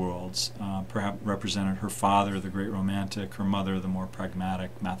those two worlds. Perhaps represented her father, the great romantic, her mother, the more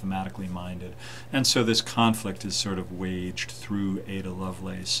pragmatic, mathematically minded. And so this conflict is sort of waged through Ada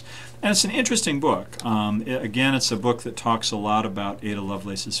Lovelace. And it's an interesting book. Again, it's a book that talks a lot about Ada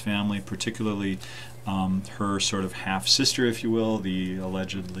Lovelace's family, particularly her sort of half-sister, if you will, the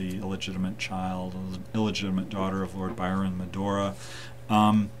allegedly illegitimate child, illegitimate daughter of Lord Byron, Medora.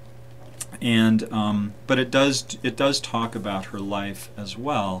 But it does talk about her life as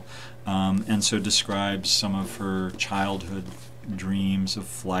well, and so describes some of her childhood dreams of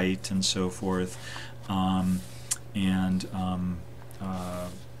flight and so forth,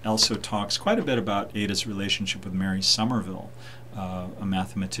 also talks quite a bit about Ada's relationship with Mary Somerville, a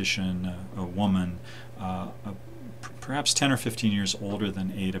mathematician, a woman, perhaps 10 or 15 years older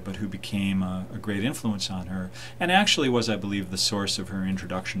than Ada, but who became a great influence on her, and actually was, I believe, the source of her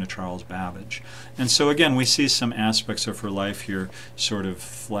introduction to Charles Babbage. And so again, we see some aspects of her life here sort of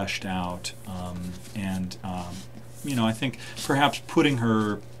fleshed out, you know, I think perhaps putting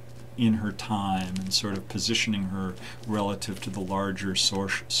her in her time and sort of positioning her relative to the larger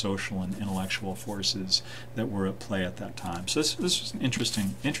social and intellectual forces that were at play at that time. So this was an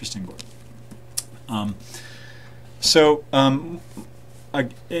interesting book.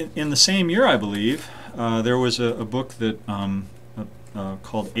 In the same year, I believe, there was a book that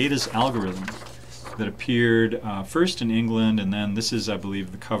called Ada's Algorithm that appeared first in England, and then this is, I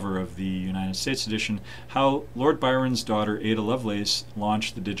believe, the cover of the United States edition, How Lord Byron's Daughter Ada Lovelace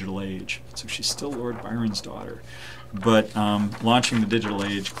Launched the Digital Age. So she's still Lord Byron's daughter, but launching the digital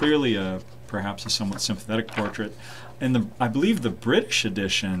age, clearly perhaps a somewhat sympathetic portrait. And I believe the British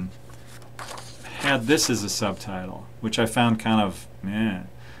edition had this as a subtitle, which I found kind of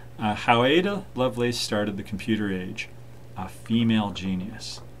How Ada Lovelace Started the Computer Age, a Female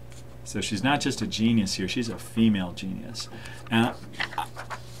Genius. So she's not just a genius here, she's a female genius. And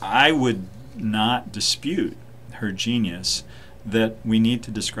I would not dispute her genius, that we need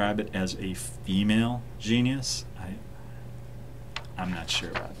to describe it as a female genius. I'm not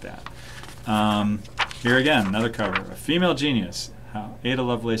sure about that. Here again, another cover, a female genius. How Ada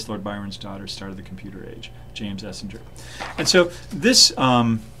Lovelace, Lord Byron's daughter, started the computer age, James Essinger. And so this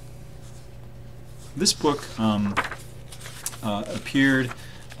this book appeared.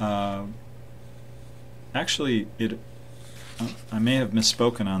 Actually, I may have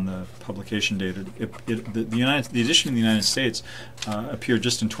misspoken on the publication date. The edition in the United States appeared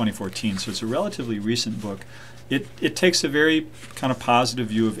just in 2014, so it's a relatively recent book. It takes a very kind of positive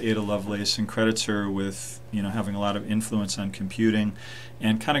view of Ada Lovelace and credits her with, you know, having a lot of influence on computing,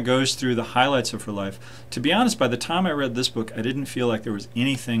 and kind of goes through the highlights of her life. To be honest, by the time I read this book, I didn't feel like there was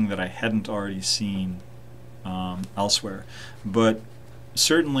anything that I hadn't already seen elsewhere. But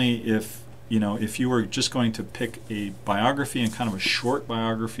certainly, if you were just going to pick a biography, and kind of a short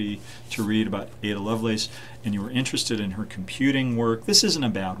biography to read about Ada Lovelace, and you were interested in her computing work, this isn't a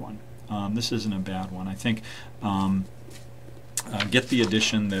bad one. This isn't a bad one. I think get the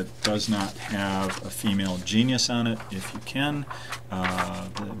edition that does not have a female genius on it, if you can.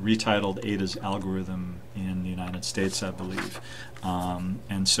 Retitled Ada's Algorithm in the United States, I believe.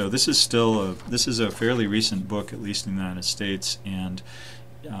 And so this is still a fairly recent book, at least in the United States, and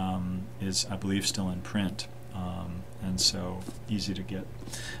is, I believe, still in print, and so easy to get.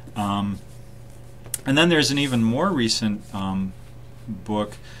 And then there's an even more recent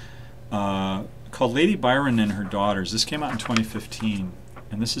book called Lady Byron and Her Daughters. This came out in 2015,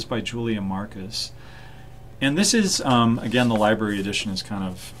 and this is by Julia Marcus. And this is, again, the library edition is kind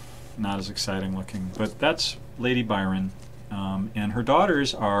of not as exciting looking, but that's Lady Byron, and her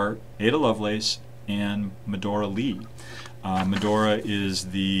daughters are Ada Lovelace and Medora Lee. Medora is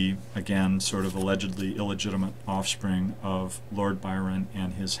the, again, sort of allegedly illegitimate offspring of Lord Byron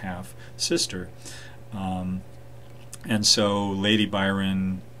and his half-sister. And so Lady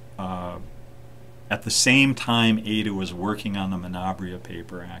Byron, at the same time Ada was working on the Menabrea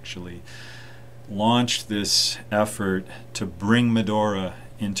paper, actually launched this effort to bring Medora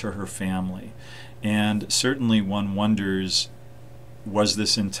into her family. And certainly one wonders, was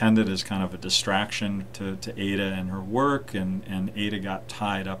this intended as kind of a distraction to Ada and her work, and Ada got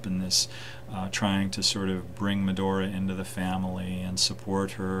tied up in this trying to sort of bring Medora into the family and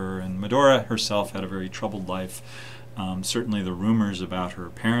support her, and Medora herself had a very troubled life. Certainly the rumors about her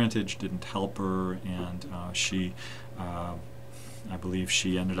parentage didn't help her, and I believe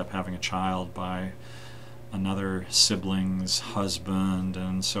she ended up having a child by another sibling's husband,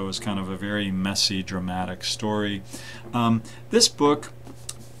 and so it's kind of a very messy, dramatic story. This book,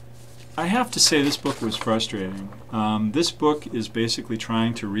 I have to say, this book was frustrating. This book is basically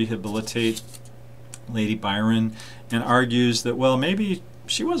trying to rehabilitate Lady Byron and argues that, well, maybe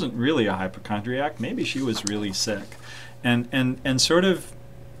she wasn't really a hypochondriac, maybe she was really sick, and sort of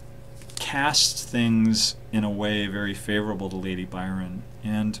casts things in a way very favorable to Lady Byron.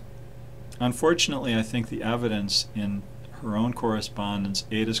 And unfortunately, I think the evidence in her own correspondence,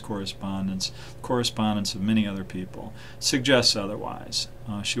 Ada's correspondence, correspondence of many other people, suggests otherwise.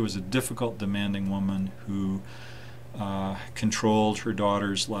 She was a difficult, demanding woman who controlled her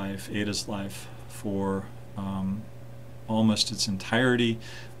daughter's life, Ada's life, for almost its entirety,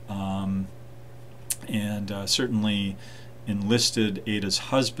 and certainly enlisted Ada's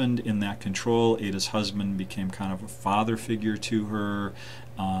husband in that control. Ada's husband became kind of a father figure to her,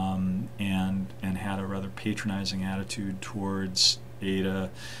 and had a rather patronizing attitude towards Ada,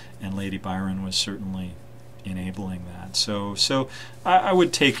 and Lady Byron was certainly enabling that. So I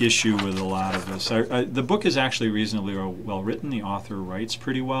would take issue with a lot of this. The book is actually reasonably well written. The author writes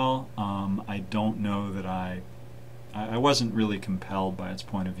pretty well. I don't know that I wasn't really compelled by its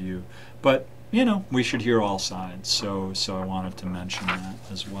point of view, but you know, we should hear all sides, so I wanted to mention that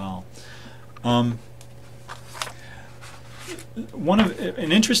as well. An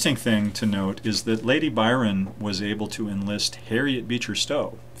interesting thing to note is that Lady Byron was able to enlist Harriet Beecher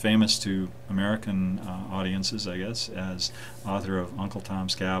Stowe, famous to American audiences, I guess, as author of Uncle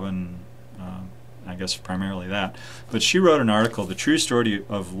Tom's Cabin, I guess primarily that. But she wrote an article, The True Story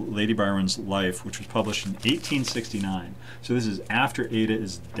of Lady Byron's Life, which was published in 1869. So this is after Ada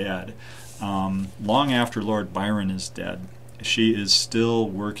is dead. Long after Lord Byron is dead. She is still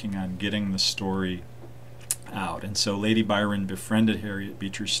working on getting the story out. And so Lady Byron befriended Harriet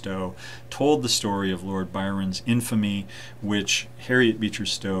Beecher Stowe, told the story of Lord Byron's infamy, which Harriet Beecher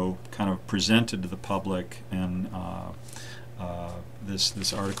Stowe kind of presented to the public in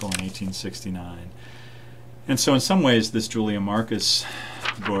this article in 1869. And so in some ways this Julia Marcus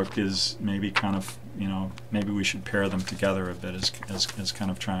book is maybe kind of, you know, maybe we should pair them together a bit as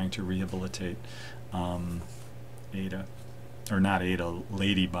kind of trying to rehabilitate Ada, or not Ada,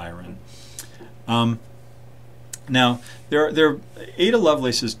 Lady Byron. Now, Ada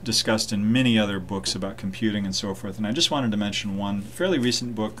Lovelace is discussed in many other books about computing and so forth, and I just wanted to mention one fairly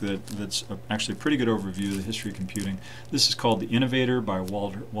recent book that's actually a pretty good overview of the history of computing. This is called The Innovator by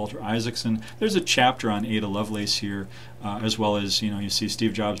Walter Isaacson. There's a chapter on Ada Lovelace here, as well as, you know, you see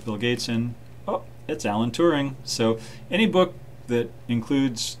Steve Jobs, Bill Gates, and oh, it's Alan Turing. So any book that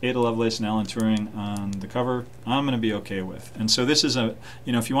includes Ada Lovelace and Alan Turing on the cover, I'm going to be okay with. And so this is a,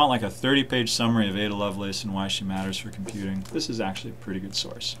 you know, if you want like a 30-page summary of Ada Lovelace and why she matters for computing, this is actually a pretty good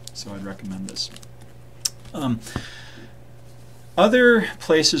source. So I'd recommend this. Other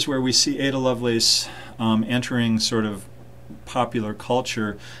places where we see Ada Lovelace entering sort of popular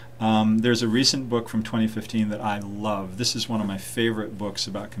culture, there's a recent book from 2015 that I love. This is one of my favorite books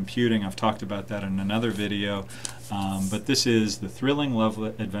about computing. I've talked about that in another video. But this is The Thrilling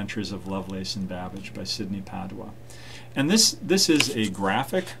Adventures of Lovelace and Babbage by Sidney Padua. And this is a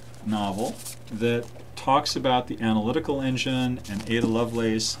graphic novel that talks about the analytical engine and Ada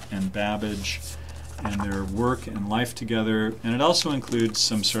Lovelace and Babbage and their work and life together, and it also includes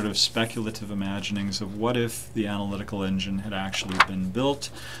some sort of speculative imaginings of what if the analytical engine had actually been built.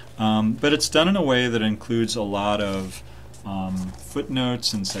 But it's done in a way that includes a lot of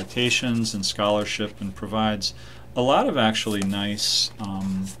footnotes and citations and scholarship, and provides a lot of actually nice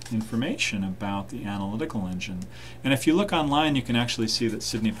information about the analytical engine. And if you look online, you can actually see that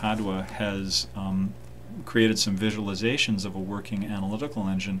Sidney Padua has created some visualizations of a working analytical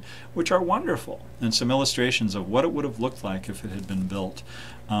engine, which are wonderful, and some illustrations of what it would have looked like if it had been built.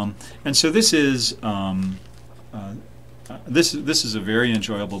 And so this is this is a very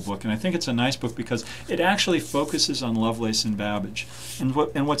enjoyable book, and I think it's a nice book because it actually focuses on Lovelace and Babbage. And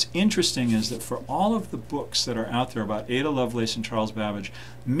what's interesting is that for all of the books that are out there about Ada Lovelace and Charles Babbage,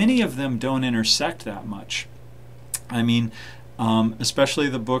 many of them don't intersect that much. I mean, especially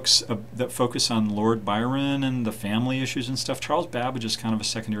the books that focus on Lord Byron and the family issues and stuff. Charles Babbage is kind of a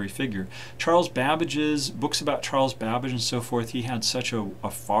secondary figure. Charles Babbage's books about Charles Babbage and so forth, he had such a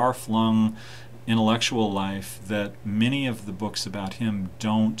far-flung intellectual life that many of the books about him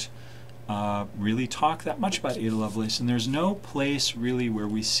don't really talk that much about Ada Lovelace, and there's no place really where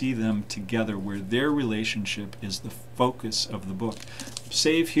we see them together where their relationship is the focus of the book,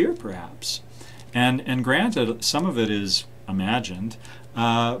 save here perhaps. And granted, some of it is imagined,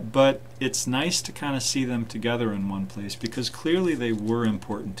 but it's nice to kind of see them together in one place because clearly they were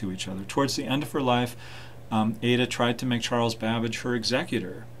important to each other. Towards the end of her life, Ada tried to make Charles Babbage her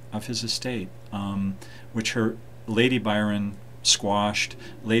executor of his estate, which her Lady Byron squashed.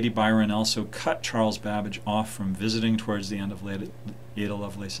 Lady Byron also cut Charles Babbage off from visiting towards the end of Ada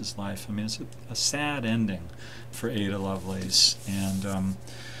Lovelace's life. I mean, it's a sad ending for Ada Lovelace, and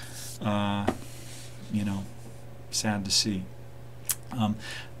you know, sad to see.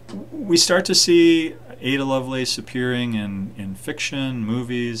 We start to see Ada Lovelace appearing in fiction,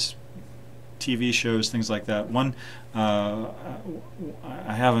 movies, TV shows, things like that. One, I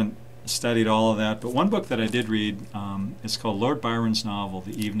haven't studied all of that, but one book that I did read is called Lord Byron's novel,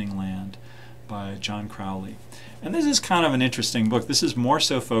 The Evening Land, by John Crowley. And this is kind of an interesting book. This is more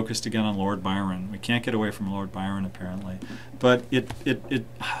so focused again on Lord Byron. We can't get away from Lord Byron apparently, but it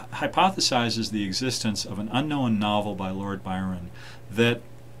hypothesizes the existence of an unknown novel by Lord Byron that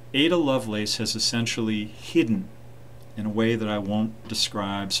Ada Lovelace has essentially hidden in a way that I won't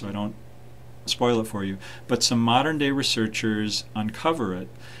describe so I don't spoil it for you, but some modern day researchers uncover it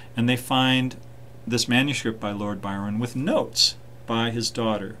and they find this manuscript by Lord Byron with notes by his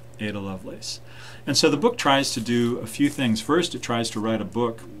daughter, Ada Lovelace. And so the book tries to do a few things. First, it tries to write a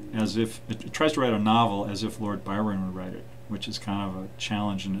book as if, it tries to write a novel as if Lord Byron would write it, which is kind of a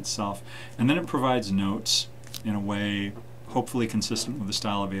challenge in itself. And then it provides notes in a way hopefully consistent with the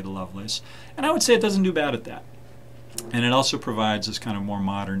style of Ada Lovelace. And I would say it doesn't do bad at that. And it also provides this kind of more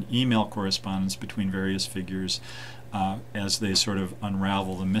modern email correspondence between various figures as they sort of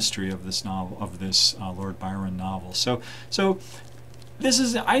unravel the mystery of this novel, of this Lord Byron novel. So this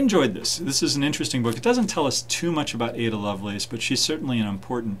is, I enjoyed this. This is an interesting book. It doesn't tell us too much about Ada Lovelace, but she's certainly an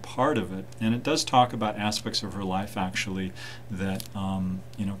important part of it. And it does talk about aspects of her life, actually, that,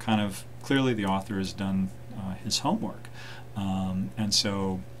 you know, kind of clearly the author has done his homework. And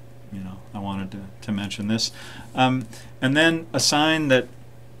so, you know, I wanted to mention this. And then a sign that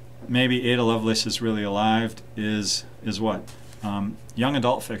maybe Ada Lovelace is really alive is what? Young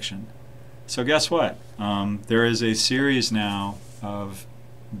adult fiction. So guess what? There is a series now of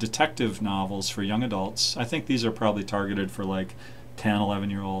detective novels for young adults. I think these are probably targeted for like 10,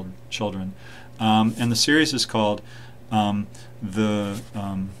 11-year-old children. And the series is called the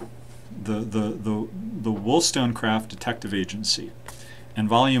Wollstonecraft Detective Agency. And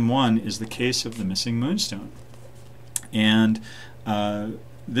Volume 1 is The Case of the Missing Moonstone. And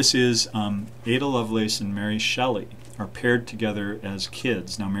this is Ada Lovelace and Mary Shelley are paired together as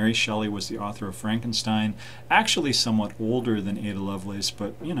kids. Now, Mary Shelley was the author of Frankenstein, actually somewhat older than Ada Lovelace,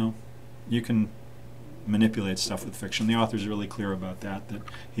 but, you know, you can manipulate stuff with fiction. The author's really clear about that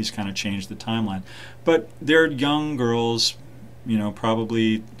he's kind of changed the timeline. But they're young girls, you know,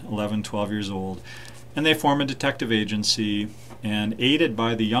 probably 11, 12 years old, and they form a detective agency and, aided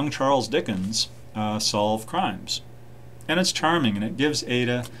by the young Charles Dickens, solve crimes. And it's charming, and it gives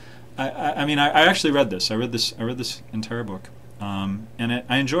Ada, I mean, I actually read this. I read this entire book, and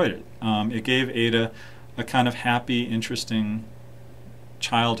I enjoyed it. It gave Ada a kind of happy, interesting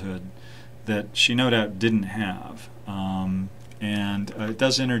childhood that she no doubt didn't have. And it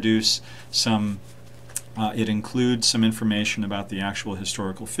does introduce some, it includes some information about the actual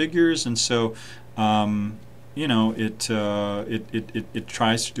historical figures, and so, you know, it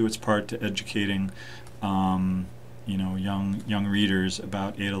tries to do its part to educating, you know, young readers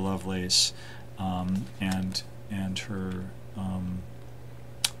about Ada Lovelace and her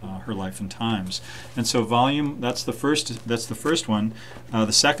her life and times. And so that's the first one.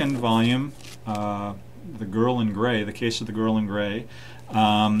 The second volume, The Girl in Grey, The Case of the Girl in Grey,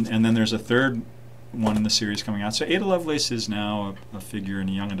 and then there's a third one in the series coming out. So Ada Lovelace is now a figure in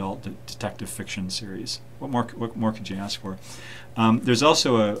a young adult detective fiction series. What more could you ask for? There's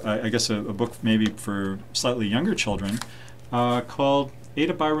also I guess a book maybe for slightly younger children called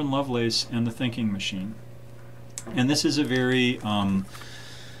Ada Byron Lovelace and the Thinking Machine. And this is a very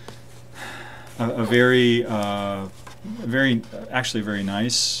actually very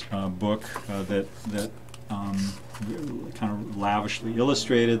nice book that kind of lavishly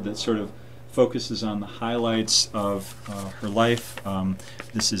illustrated, that sort of focuses on the highlights of her life.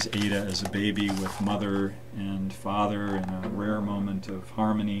 This is Ada as a baby with mother and father in a rare moment of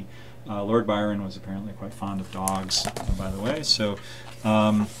harmony. Lord Byron was apparently quite fond of dogs, by the way. So,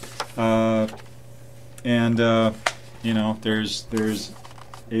 you know, there's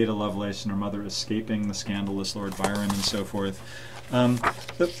Ada Lovelace and her mother escaping the scandalous Lord Byron and so forth.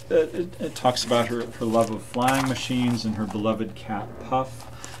 It talks about her love of flying machines and her beloved cat Puff.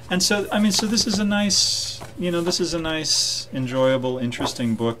 And so, I mean, so this is a nice, you know, this is a nice, enjoyable,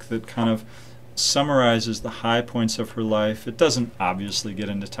 interesting book that kind of summarizes the high points of her life. It doesn't obviously get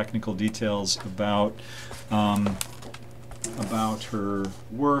into technical details about her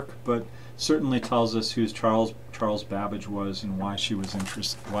work, but certainly tells us who Charles Babbage was and why he was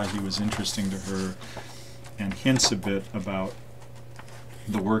interesting to her, and hints a bit about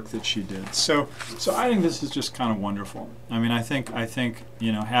the work that she did. So I think this is just kind of wonderful. I mean, I think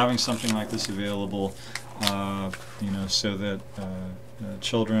you know, having something like this available, you know, so that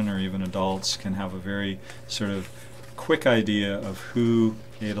children or even adults can have a very sort of quick idea of who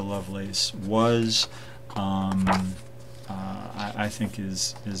Ada Lovelace was, I think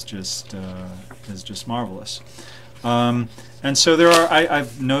is just marvelous. And so there are,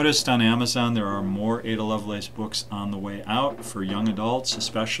 I've noticed on Amazon there are more Ada Lovelace books on the way out for young adults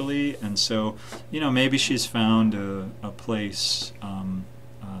especially, and so, you know, maybe she's found a place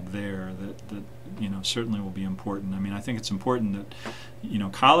there that you know, certainly will be important. I mean, I think it's important that, you know,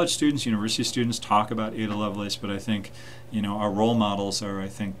 college students, university students talk about Ada Lovelace, but I think, you know, our role models are, I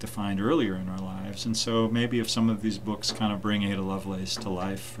think, defined earlier in our lives, and so maybe if some of these books kind of bring Ada Lovelace to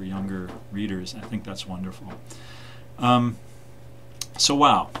life for younger readers, I think that's wonderful. So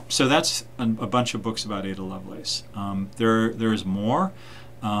wow, so that's a bunch of books about Ada Lovelace. There's more.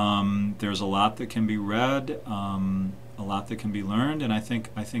 There's a lot that can be read, a lot that can be learned, and I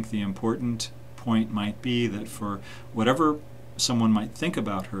think the important point might be that for whatever someone might think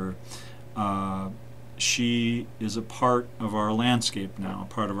about her, she is a part of our landscape now,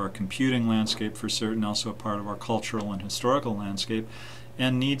 a part of our computing landscape for certain, also a part of our cultural and historical landscape,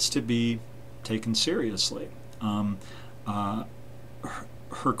 and needs to be taken seriously.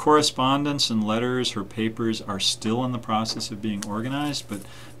 Her correspondence and letters, her papers are still in the process of being organized,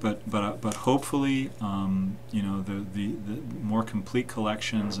 but hopefully, you know, the more complete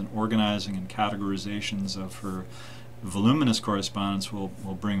collections and organizing and categorizations of her voluminous correspondence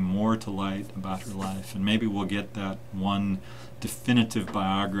will bring more to light about her life, and maybe we'll get that one definitive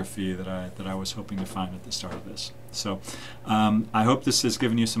biography that I was hoping to find at the start of this. So I hope this has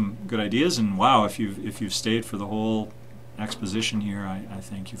given you some good ideas, and wow, if you've stayed for the whole exposition here, I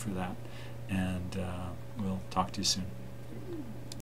thank you for that, and we'll talk to you soon.